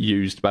hear it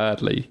used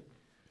badly.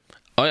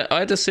 I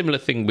had a similar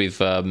thing with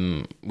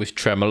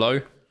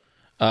tremolo,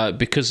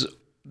 because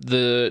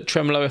the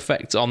tremolo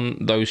effects on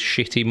those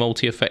shitty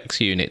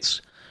multi-effects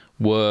units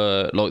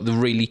were like the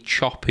really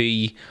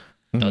choppy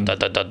kind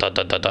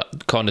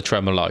of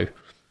tremolo,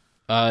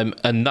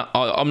 and that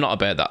I'm not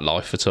about that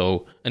life at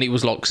all. And it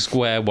was like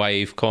square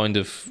wave kind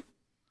of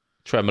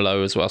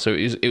tremolo as well, so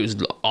it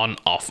was on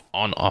off,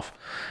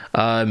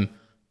 and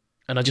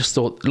I just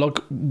thought, like,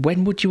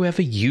 when would you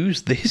ever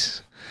use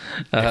this?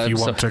 If you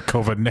want to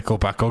cover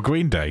Nickelback or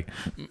Green Day.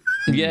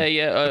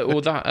 Yeah.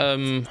 Or that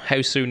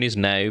How Soon Is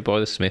Now by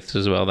the Smiths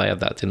as well. They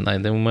had that, didn't they?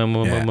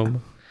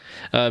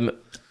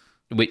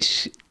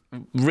 Which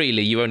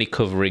really you're only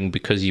covering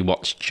because you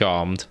watched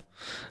Charmed.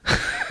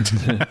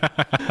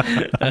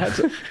 I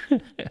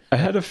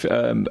had a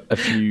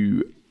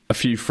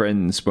few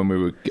friends when we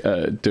were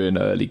doing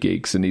early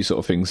gigs and these sort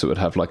of things that would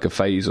have like a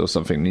phase or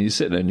something, and you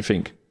sit there and you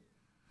think,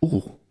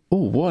 oh,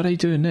 what are they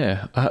doing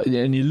there?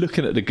 And you're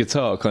looking at the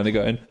guitar kind of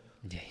going,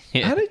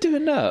 yeah. How are they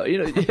doing that?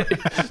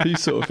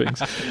 These sort of things.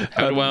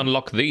 How do I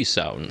unlock these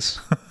sounds?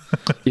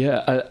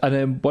 Yeah, and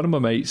then one of my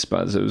mates,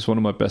 Baz, it was one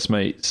of my best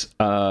mates,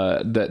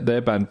 that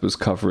their band was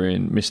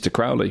covering Mr.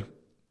 Crowley,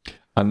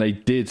 and they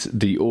did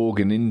the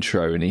organ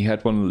intro, and he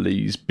had one of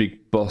these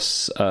big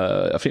Boss,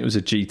 I think it was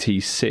a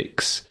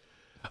GT6,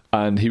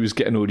 and he was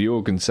getting all the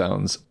organ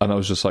sounds, and I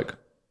was just like,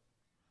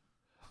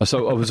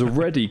 so I was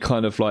already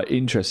kind of like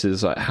interested.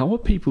 It's like, how are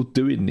people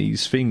doing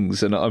these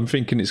things? And I'm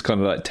thinking it's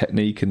kind of like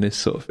technique and this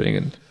sort of thing,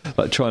 and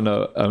like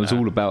I was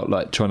all about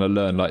like trying to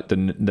learn like the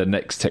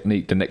next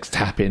technique, the next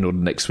tap in, or the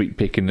next sweep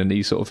picking, and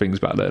these sort of things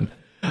back then.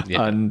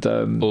 Yeah. And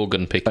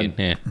organ picking,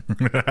 yeah.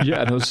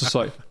 Yeah, and I was just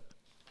like,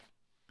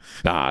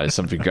 nah, there's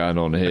something going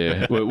on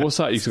here. What's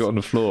that he's got on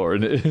the floor?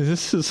 And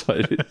it's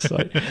like it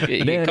can't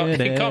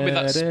be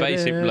that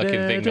spacey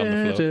looking thing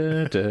on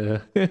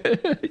the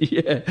floor.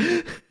 Yeah.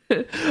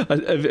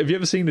 Have you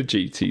ever seen a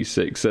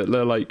GT6?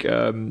 They're like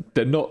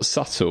they're not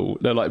subtle.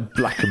 They're like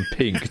black and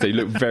pink. They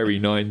look very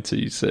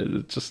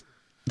 90s. Just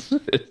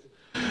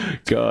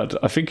God,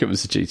 I think it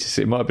was a GT6.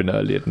 It might have been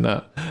earlier than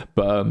that,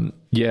 but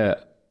yeah,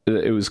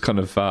 it was kind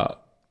of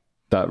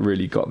that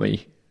really got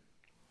me.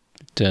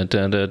 Da,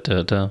 da, da,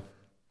 da, da.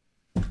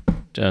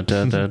 Da,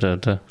 da, da, da,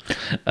 da.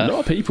 A lot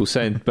of people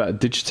saying about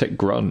Digitech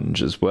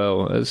grunge as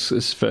well.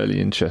 It's fairly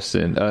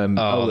interesting.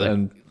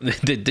 The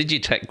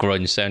Digitech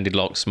grunge sounded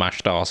like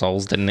smashed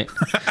arseholes, didn't it?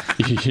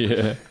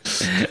 Yeah.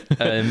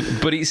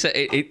 But it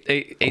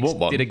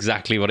did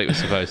exactly what it was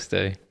supposed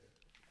to.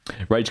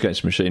 Rage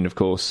Against the Machine, of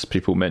course,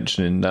 people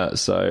mentioning that.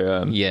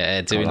 So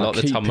yeah, doing like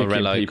the Tom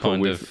Morello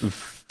kind with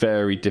of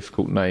very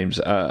difficult names.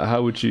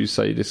 How would you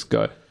say this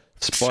guy?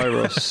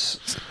 Spyros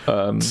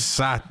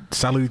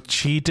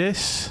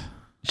Saluchidis?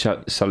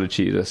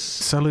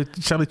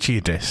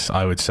 Saluchidis,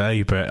 I would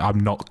say, but I'm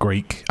not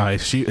Greek. I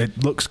assume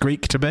it looks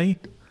Greek to me.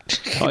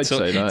 I'd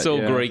say that. It's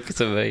all Greek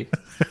to me.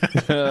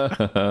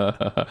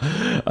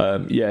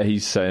 Yeah,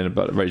 he's saying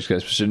about Rage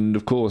Against the Machine.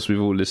 Of course, we've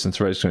all listened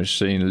to Rage Against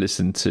the Machine and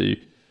listened to...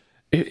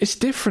 It's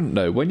different,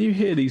 though. When you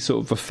hear these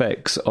sort of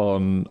effects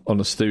on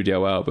a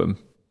studio album,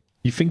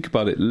 you think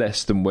about it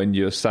less than when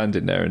you're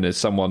standing there and there's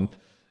someone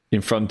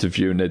in front of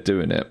you and they're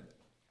doing it.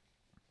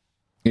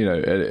 you know,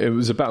 it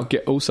was about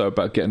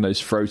getting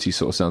those throaty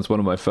sort of sounds. One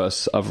of my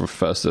first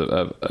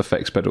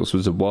effects pedals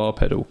was a wah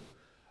pedal,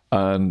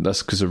 and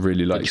that's because I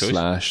really liked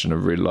Slash, and I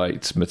really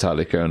liked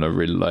Metallica, and I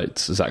really liked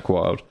Zakk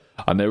Wylde,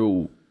 and they're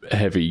all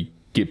heavy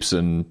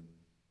Gibson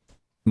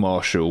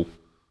Marshall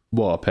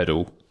wah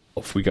pedal.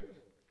 Off we go.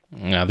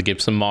 Yeah, the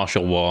Gibson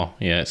Marshall wah.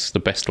 Yeah, it's the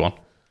best one.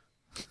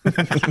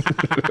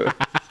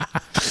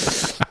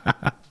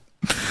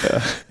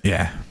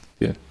 Yeah.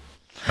 Yeah.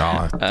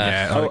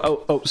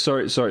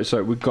 Sorry.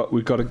 We've got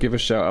to give a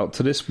shout out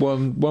to this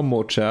one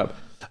more chap,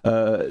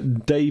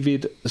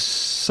 David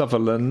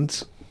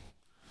Sutherland,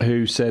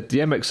 who said the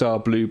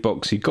MXR blue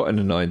box he got in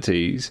the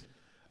 90s,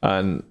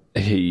 and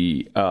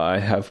I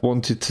have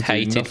wanted to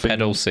hated do nothing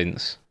pedal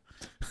since,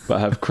 but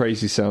have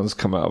crazy sounds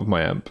come out of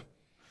my amp.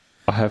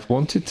 I have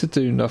wanted to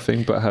do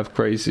nothing but have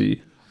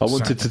crazy. I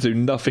wanted to do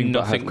nothing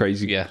but have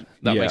crazy. Yeah,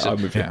 that makes sense.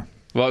 I'm with you.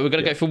 Right, we're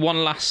going to go for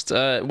one last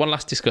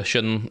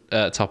discussion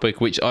topic,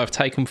 which I've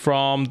taken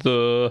from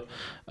the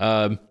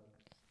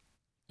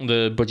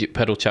Budget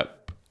Pedal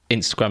Chat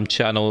Instagram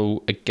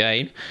channel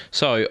again.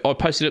 So I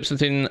posted up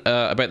something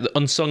about the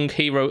unsung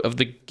hero of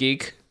the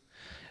gig,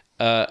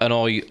 and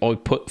I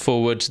put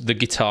forward the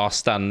guitar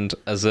stand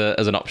as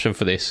an option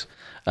for this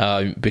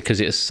because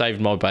it has saved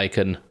my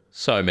bacon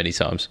so many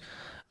times.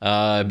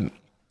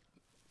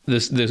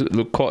 There's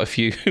quite a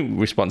few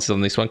responses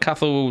on this one.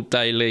 Cathal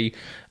Daly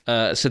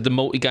said the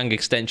multi-gang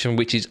extension,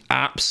 which is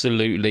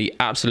absolutely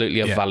a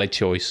valid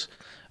choice.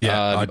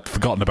 Yeah, I'd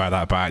forgotten about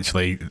that, but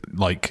actually,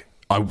 like,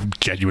 I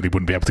genuinely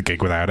wouldn't be able to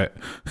gig without it.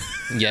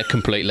 Yeah,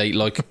 completely.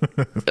 Like,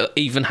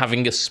 even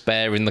having a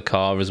spare in the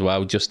car as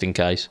well, just in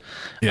case.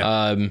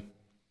 Yeah.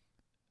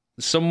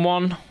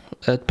 Someone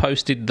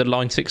posted the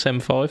Line 6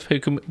 M5. Who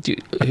do you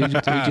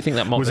think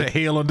that might was be? it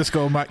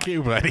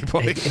heel_MacQ by any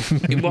point?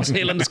 It was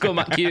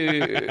heel_MacQ.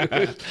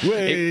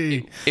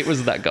 It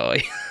was that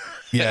guy.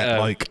 Yeah,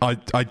 like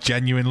I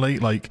genuinely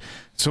like.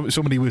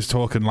 Somebody was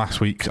talking last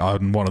week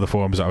on one of the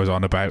forums that I was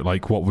on about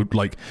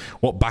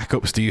what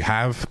backups do you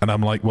have? And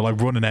I'm like, well, I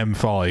run an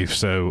M5,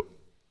 so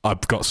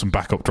I've got some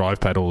backup drive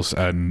pedals,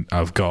 and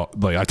I've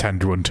got I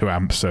tend to run 2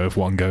 amps, so if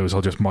one goes,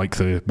 I'll just mic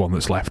the one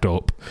that's left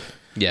up.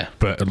 Yeah,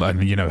 but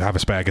have a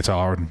spare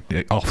guitar, and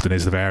it often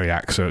is the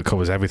Variac, so it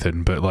covers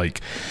everything. But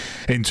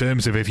in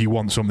terms of if you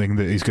want something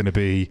that is going to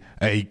be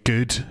a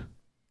good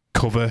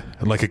cover,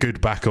 like a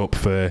good backup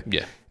for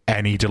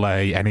any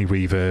delay, any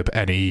reverb,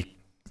 any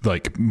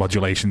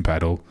modulation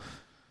pedal,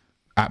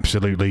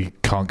 absolutely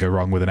can't go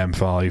wrong with an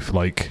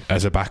M5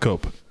 as a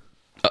backup.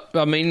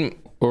 I mean,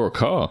 or a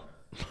car.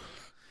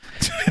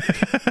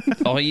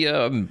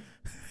 I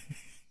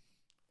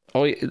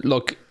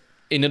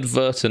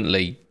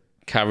inadvertently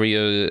carry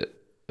a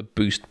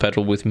boost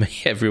pedal with me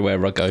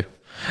everywhere I go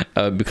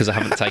because I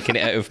haven't taken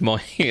it out of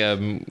my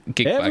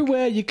gig bag.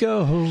 Everywhere you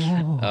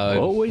go,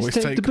 always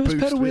take the boost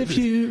pedal with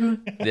you.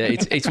 Yeah,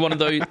 it's one of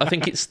those. I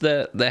think it's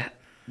the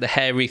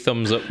hairy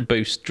thumbs up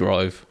boost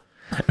drive,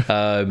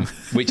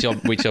 which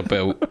I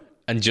built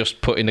and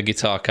just put in a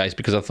guitar case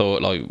because I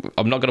thought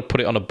I'm not going to put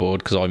it on a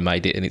board because I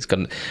made it, and it's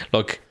going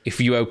to if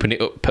you open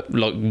it up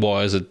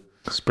wires are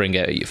spring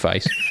out at your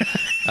face.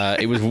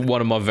 It was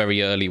one of my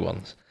very early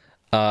ones,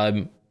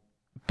 but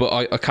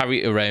I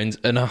carry it around,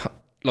 and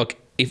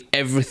if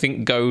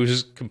everything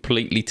goes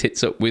completely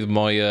tits up with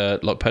my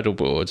pedal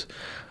board,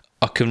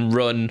 I can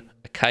run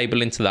a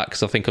cable into that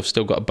because I think I've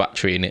still got a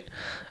battery in it.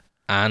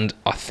 And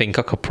I think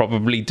I could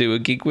probably do a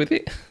gig with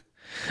it.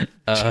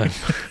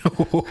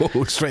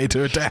 Straight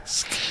into a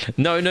desk.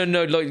 No,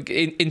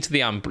 into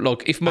the amp.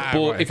 If my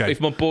board,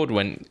 if my board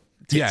went,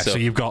 so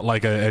you've got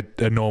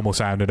a normal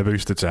sound and a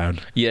boosted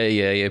sound.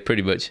 Yeah,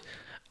 pretty much.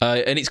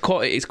 And it's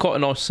quite a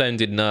nice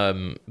sounding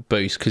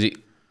boost because it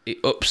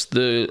ups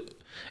the.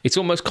 It's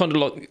almost kind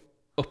of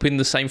up in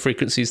the same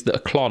frequencies that a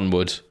Klon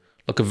would,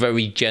 like a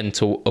very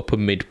gentle upper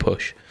mid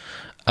push.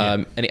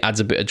 And it adds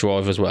a bit of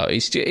drive as well.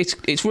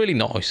 It's really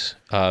nice,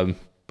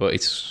 but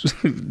it's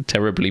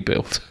terribly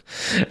built.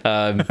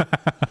 The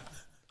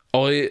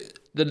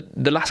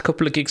last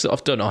couple of gigs that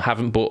I've done, I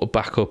haven't bought a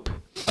backup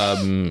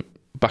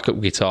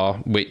guitar,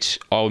 which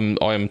I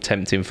am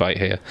tempting fate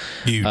here.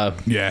 I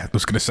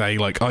was going to say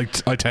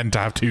I tend to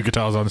have 2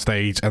 guitars on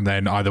stage, and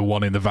then either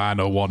one in the van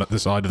or one at the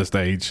side of the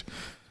stage.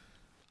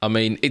 I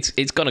mean,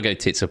 it's gonna go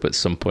tits up at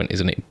some point,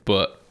 isn't it?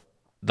 But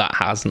that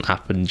hasn't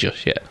happened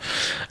just yet.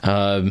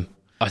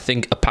 I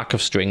think a pack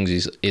of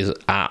strings is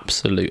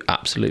absolute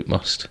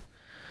must.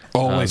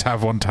 Always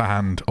have one to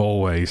hand.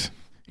 Always.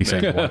 He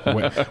said,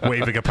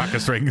 waving a pack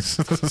of strings.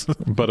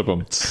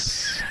 Bada-bum.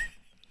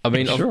 I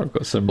mean, I've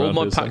got some. All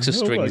my packs of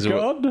strings are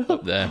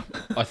up there.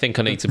 I think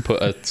I need to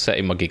put a set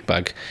in my gig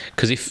bag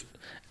because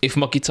if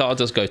my guitar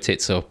does go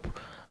tits up,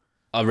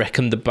 I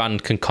reckon the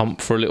band can comp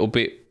for a little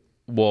bit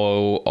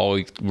while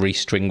I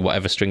restring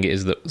whatever string it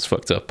is that's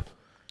fucked up.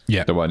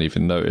 Yeah, they won't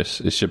even notice.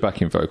 It's your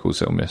backing vocals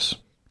they'll miss.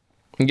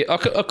 Yeah,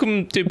 I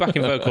can do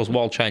backing vocals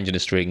while changing a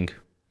string.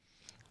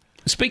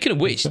 Speaking of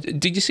which,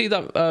 did you see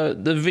that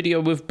the video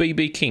of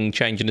BB King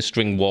changing a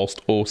string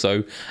whilst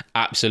also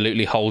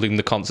absolutely holding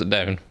the concert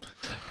down?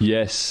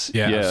 Yes.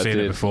 Yeah, I've seen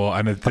it before.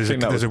 And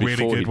there's a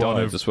really good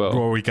one of as well.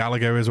 Rory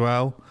Gallagher as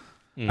well.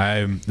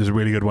 There's a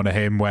really good one of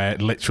him where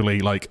literally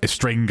like a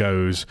string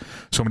goes,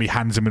 somebody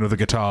hands him another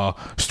guitar,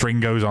 string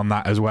goes on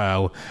that as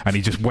well, and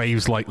he just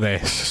waves like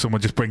this.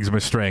 Someone just brings him a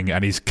string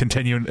and he's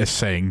continuing to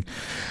sing,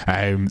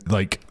 and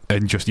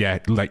just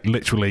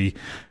literally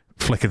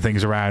flicking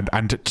things around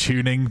and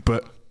tuning,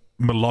 but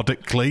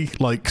melodically,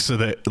 like so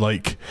that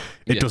like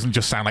it doesn't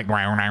just sound like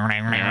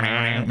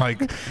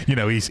like, you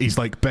know, he's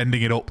like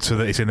bending it up so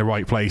that it's in the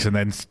right place, and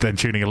then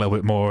tuning a little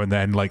bit more, and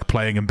then like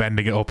playing and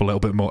bending it up a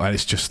little bit more, and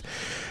it's just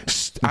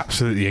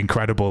absolutely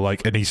incredible.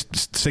 Like, and he's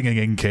singing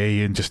in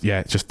key, and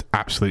just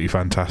absolutely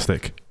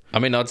fantastic. I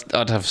mean,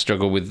 I'd have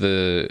struggle with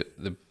the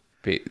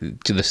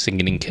bit to the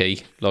singing in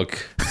key,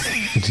 like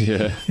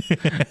Yeah.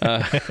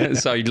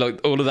 so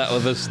like all of that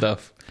other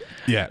stuff.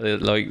 Yeah,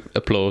 like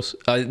applause.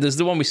 There's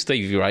the one with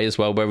Stevie Ray as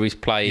well, where he's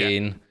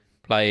playing,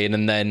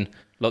 and then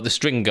like the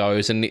string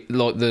goes, and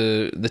like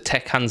the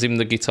tech hands him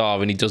the guitar,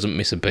 and he doesn't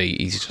miss a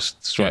beat. He's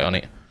just straight on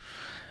it.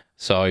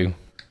 So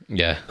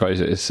yeah,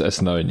 Crazy.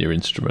 It's knowing your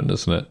instrument,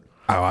 isn't it?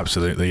 oh,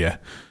 absolutely, yeah.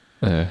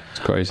 Yeah, it's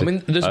crazy. I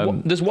mean,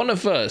 there's one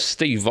of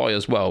Steve Vai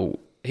as well.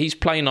 He's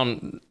playing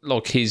on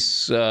like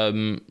his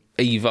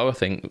Evo, I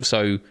think.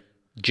 So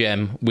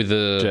Gem with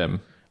a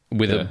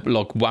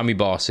like whammy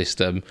bar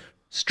system.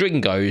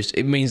 String goes,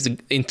 it means the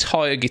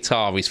entire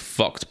guitar is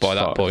fucked by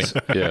that point.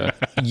 Yeah.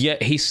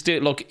 Yet he's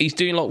still like he's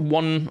doing like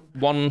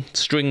one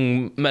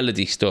string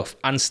melody stuff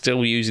and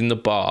still using the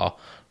bar,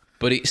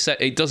 but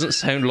it doesn't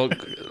sound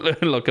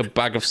like a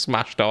bag of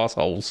smashed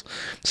arseholes.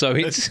 So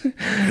it's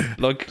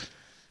like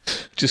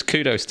just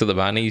kudos to the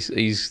man.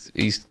 He's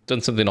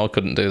done something I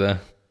couldn't do there.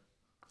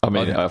 I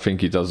mean, I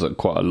think he does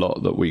quite a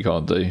lot that we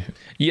can't do.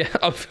 Yeah,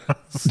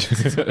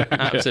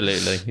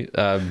 absolutely.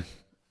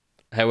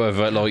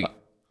 However, like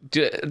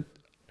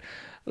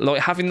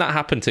having that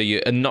happen to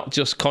you and not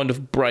just kind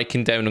of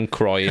breaking down and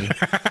crying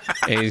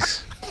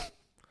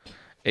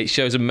it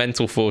shows a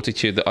mental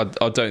fortitude that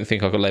I don't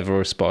think I could ever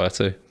aspire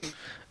to.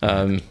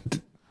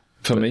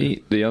 For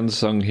me, the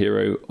unsung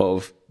hero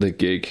of the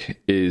gig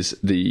is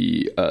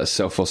the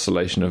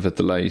self-oscillation of a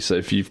delay. So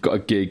if you've got a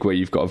gig where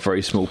you've got a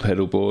very small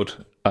pedal board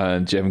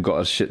and you haven't got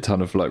a shit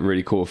ton of like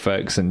really cool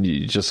effects, and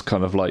you just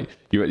kind of like,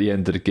 you're at the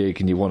end of the gig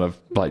and you want to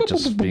like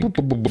just be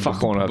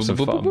fuck on, have some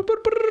fun.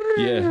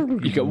 Yeah,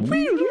 you go,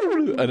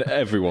 and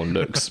everyone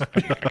looks,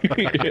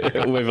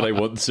 whether they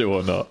want to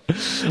or not.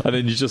 And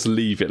then you just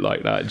leave it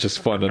like that. Just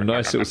find a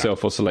nice little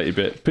self-oscillated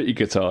bit, put your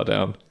guitar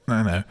down.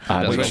 I know.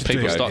 That's when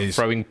people start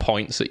throwing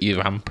points at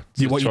your amp.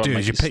 What you do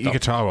is you pick your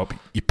guitar up,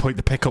 you point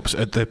the pickups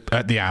at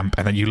the amp,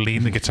 and then you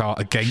lean the guitar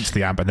against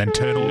the amp, and then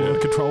turn all the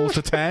controls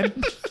to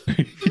 10.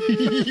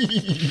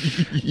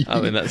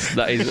 I mean,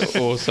 that is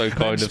also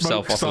kind of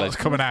self-oscillating. Starts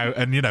coming out,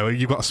 and you know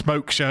you've got a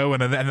smoke show,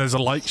 and then there's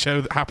a light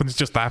show that happens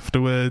just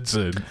afterwards.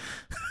 And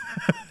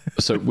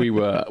so we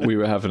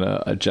were having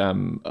a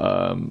jam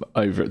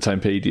over at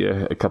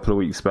Tamepedia a couple of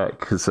weeks back,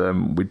 because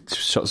we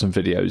shot some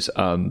videos,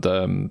 and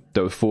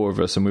there were four of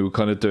us, and we were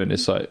kind of doing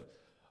this like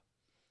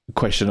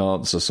question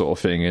answer sort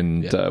of thing,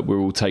 and we were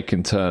all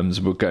taking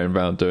turns. We were going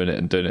around doing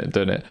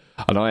it,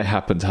 and I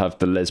happened to have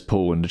the Les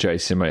Paul and the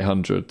JCM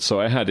 800, so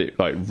I had it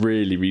like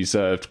really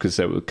reserved because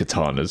there were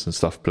katanas and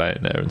stuff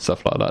playing there and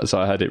stuff like that,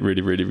 so I had it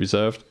really, really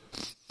reserved.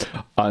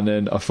 And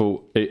then I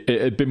thought it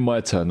had been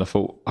my turn. I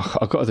thought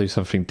I've got to do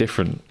something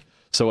different,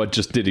 so I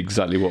just did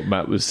exactly what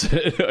Matt was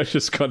saying. I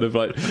just kind of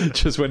like,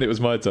 just when it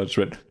was my turn, I just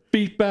went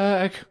beat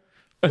back,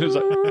 and it was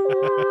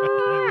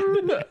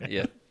like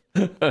yeah.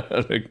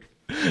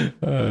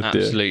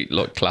 Absolute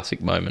like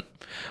classic moment.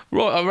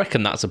 Right, I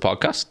reckon that's a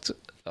podcast.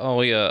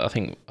 I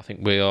think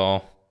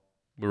we're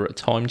at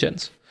time,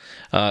 gents.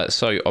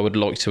 So I would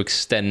like to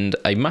extend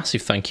a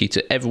massive thank you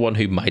to everyone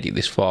who made it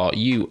this far.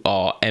 You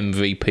are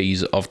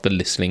MVPs of the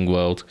listening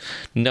world.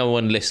 No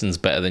one listens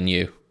better than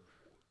you.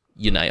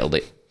 You nailed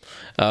it.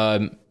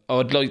 I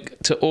would like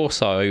to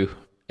also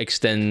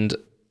extend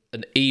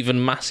an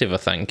even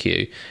massive thank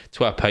you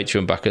to our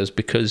Patreon backers,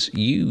 because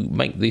you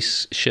make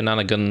this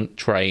shenanigan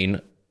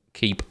train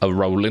keep a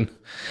rolling.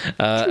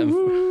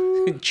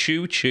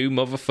 Choo choo,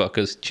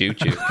 motherfuckers, choo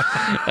choo.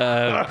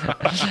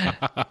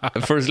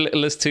 For as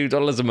little as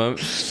 $2 a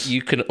month,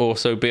 you can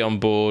also be on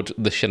board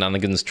the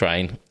shenanigans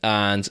train,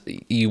 and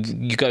you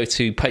go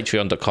to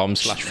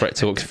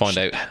patreon.com/FretTalk to find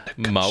out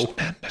Mo.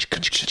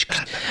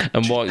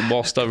 And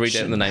whilst I read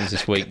out the names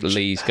this week,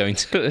 Lee's going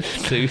to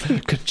do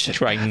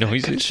train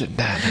noises.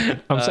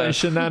 I'm saying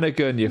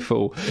shenanigan, you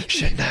fool.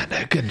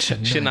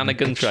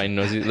 Shenanigan train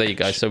noises. There you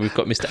go. So we've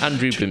got Mr.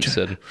 Andrew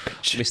Bimpson,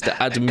 Mr.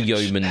 Adam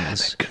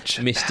Yeomans,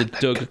 Mr.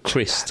 Doug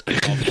Christ of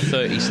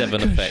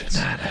 37 Effects,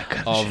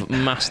 of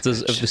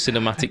Masters of the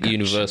Cinematic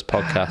Universe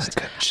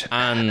podcast,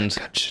 and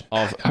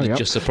of the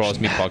Just Surprise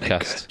Me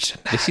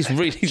podcast. This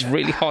is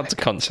really hard to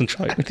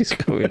concentrate with this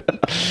going,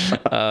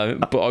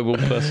 but I will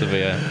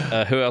persevere.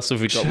 Who else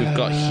have we got? We've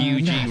got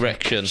Huge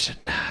Erection,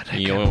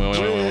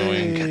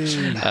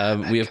 Yoink.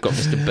 We have got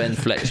Mr. Ben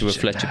Fletcher of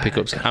Fletcher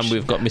Pickups, and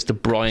we've got Mr.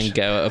 Brian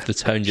Gower of the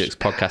Tone Jerks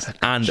podcast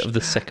and of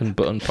the Second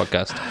Button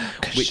podcast,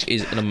 which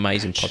is an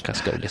amazing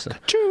podcast. Go listen.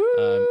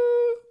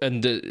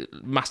 And the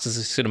Masters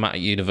of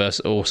Cinematic Universe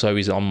also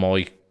is on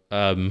my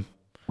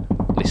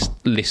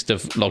list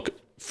of like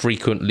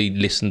frequently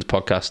listened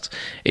podcasts.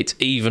 It's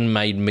even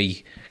made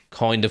me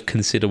kind of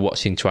consider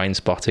watching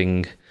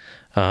Trainspotting.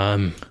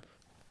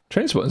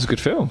 Trainspotting's a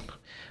good film.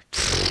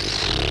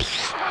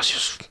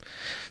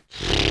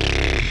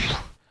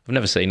 I've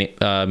never seen it,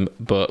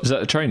 but Is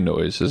that a train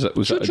noise? Was that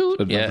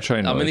another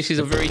train noise? I mean, this is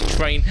a very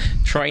train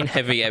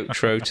heavy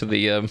outro to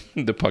the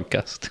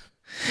podcast.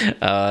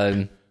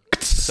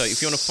 So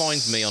if you want to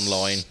find me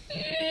online,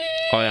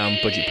 I am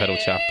Budget Pedal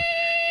Chap.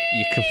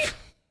 You can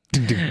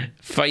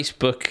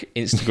Facebook,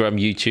 Instagram,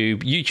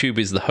 YouTube. YouTube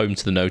is the home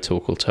to the No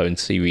Talk or Tone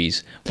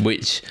series,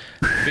 which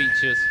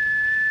features.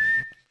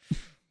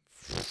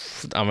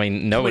 I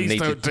mean, no one needed.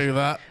 Don't do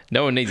that.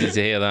 No one needed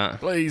to hear that.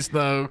 Please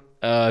no.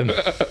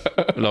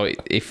 Like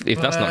if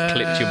that's not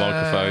clipped your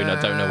microphone,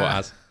 I don't know what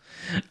has.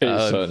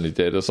 It certainly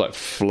did. It's like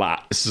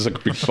flat. This is like a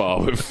big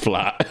bar with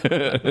flat.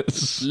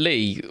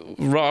 Lee,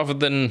 rather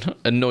than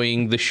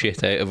annoying the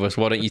shit out of us,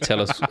 why don't you tell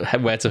us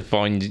where to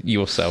find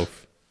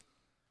yourself?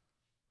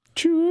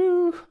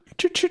 Choo,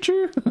 choo, choo,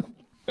 choo.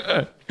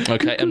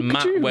 Okay, and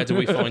Matt, where do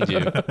we find you?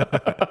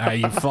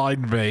 You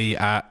find me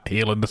at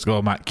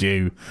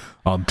heel_MattQ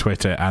on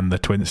Twitter and the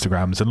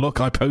Twinstagrams. And look,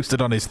 I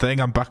posted on his thing.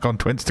 I'm back on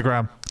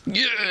Twinstagram.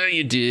 Yeah,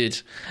 you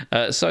did.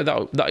 So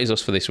that is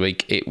us for this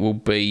week. It will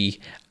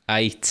be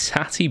a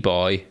tatty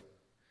bye.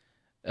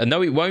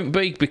 No, it won't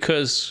be,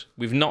 because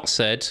we've not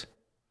said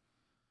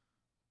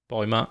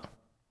bye, Matt.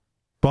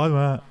 Bye,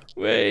 Matt.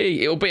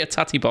 It'll be a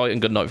tatty bye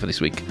and good night for this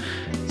week.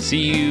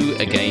 See you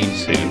again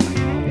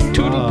soon.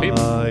 Toodle pip.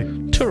 Bye.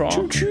 Ta-ra.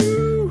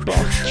 Choo-choo.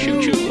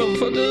 Choo-choo,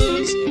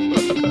 motherfuckers.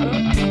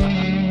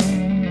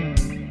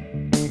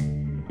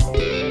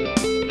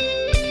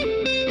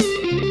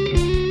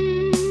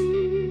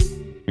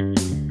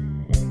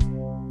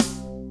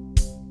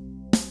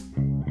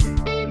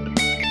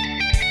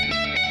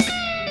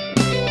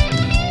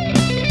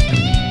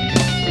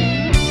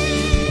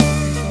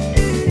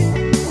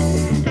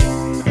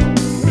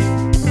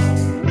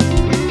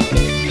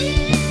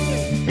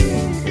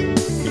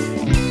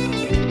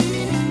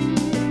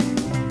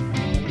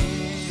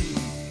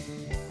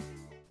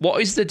 What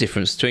is the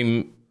difference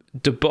between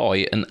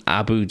Dubai and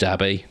Abu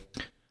Dhabi?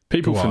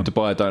 People Go from on.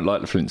 Dubai don't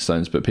like the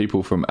Flintstones, but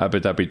people from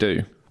Abu Dhabi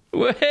do.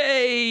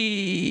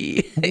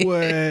 Way!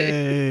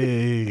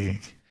 Way.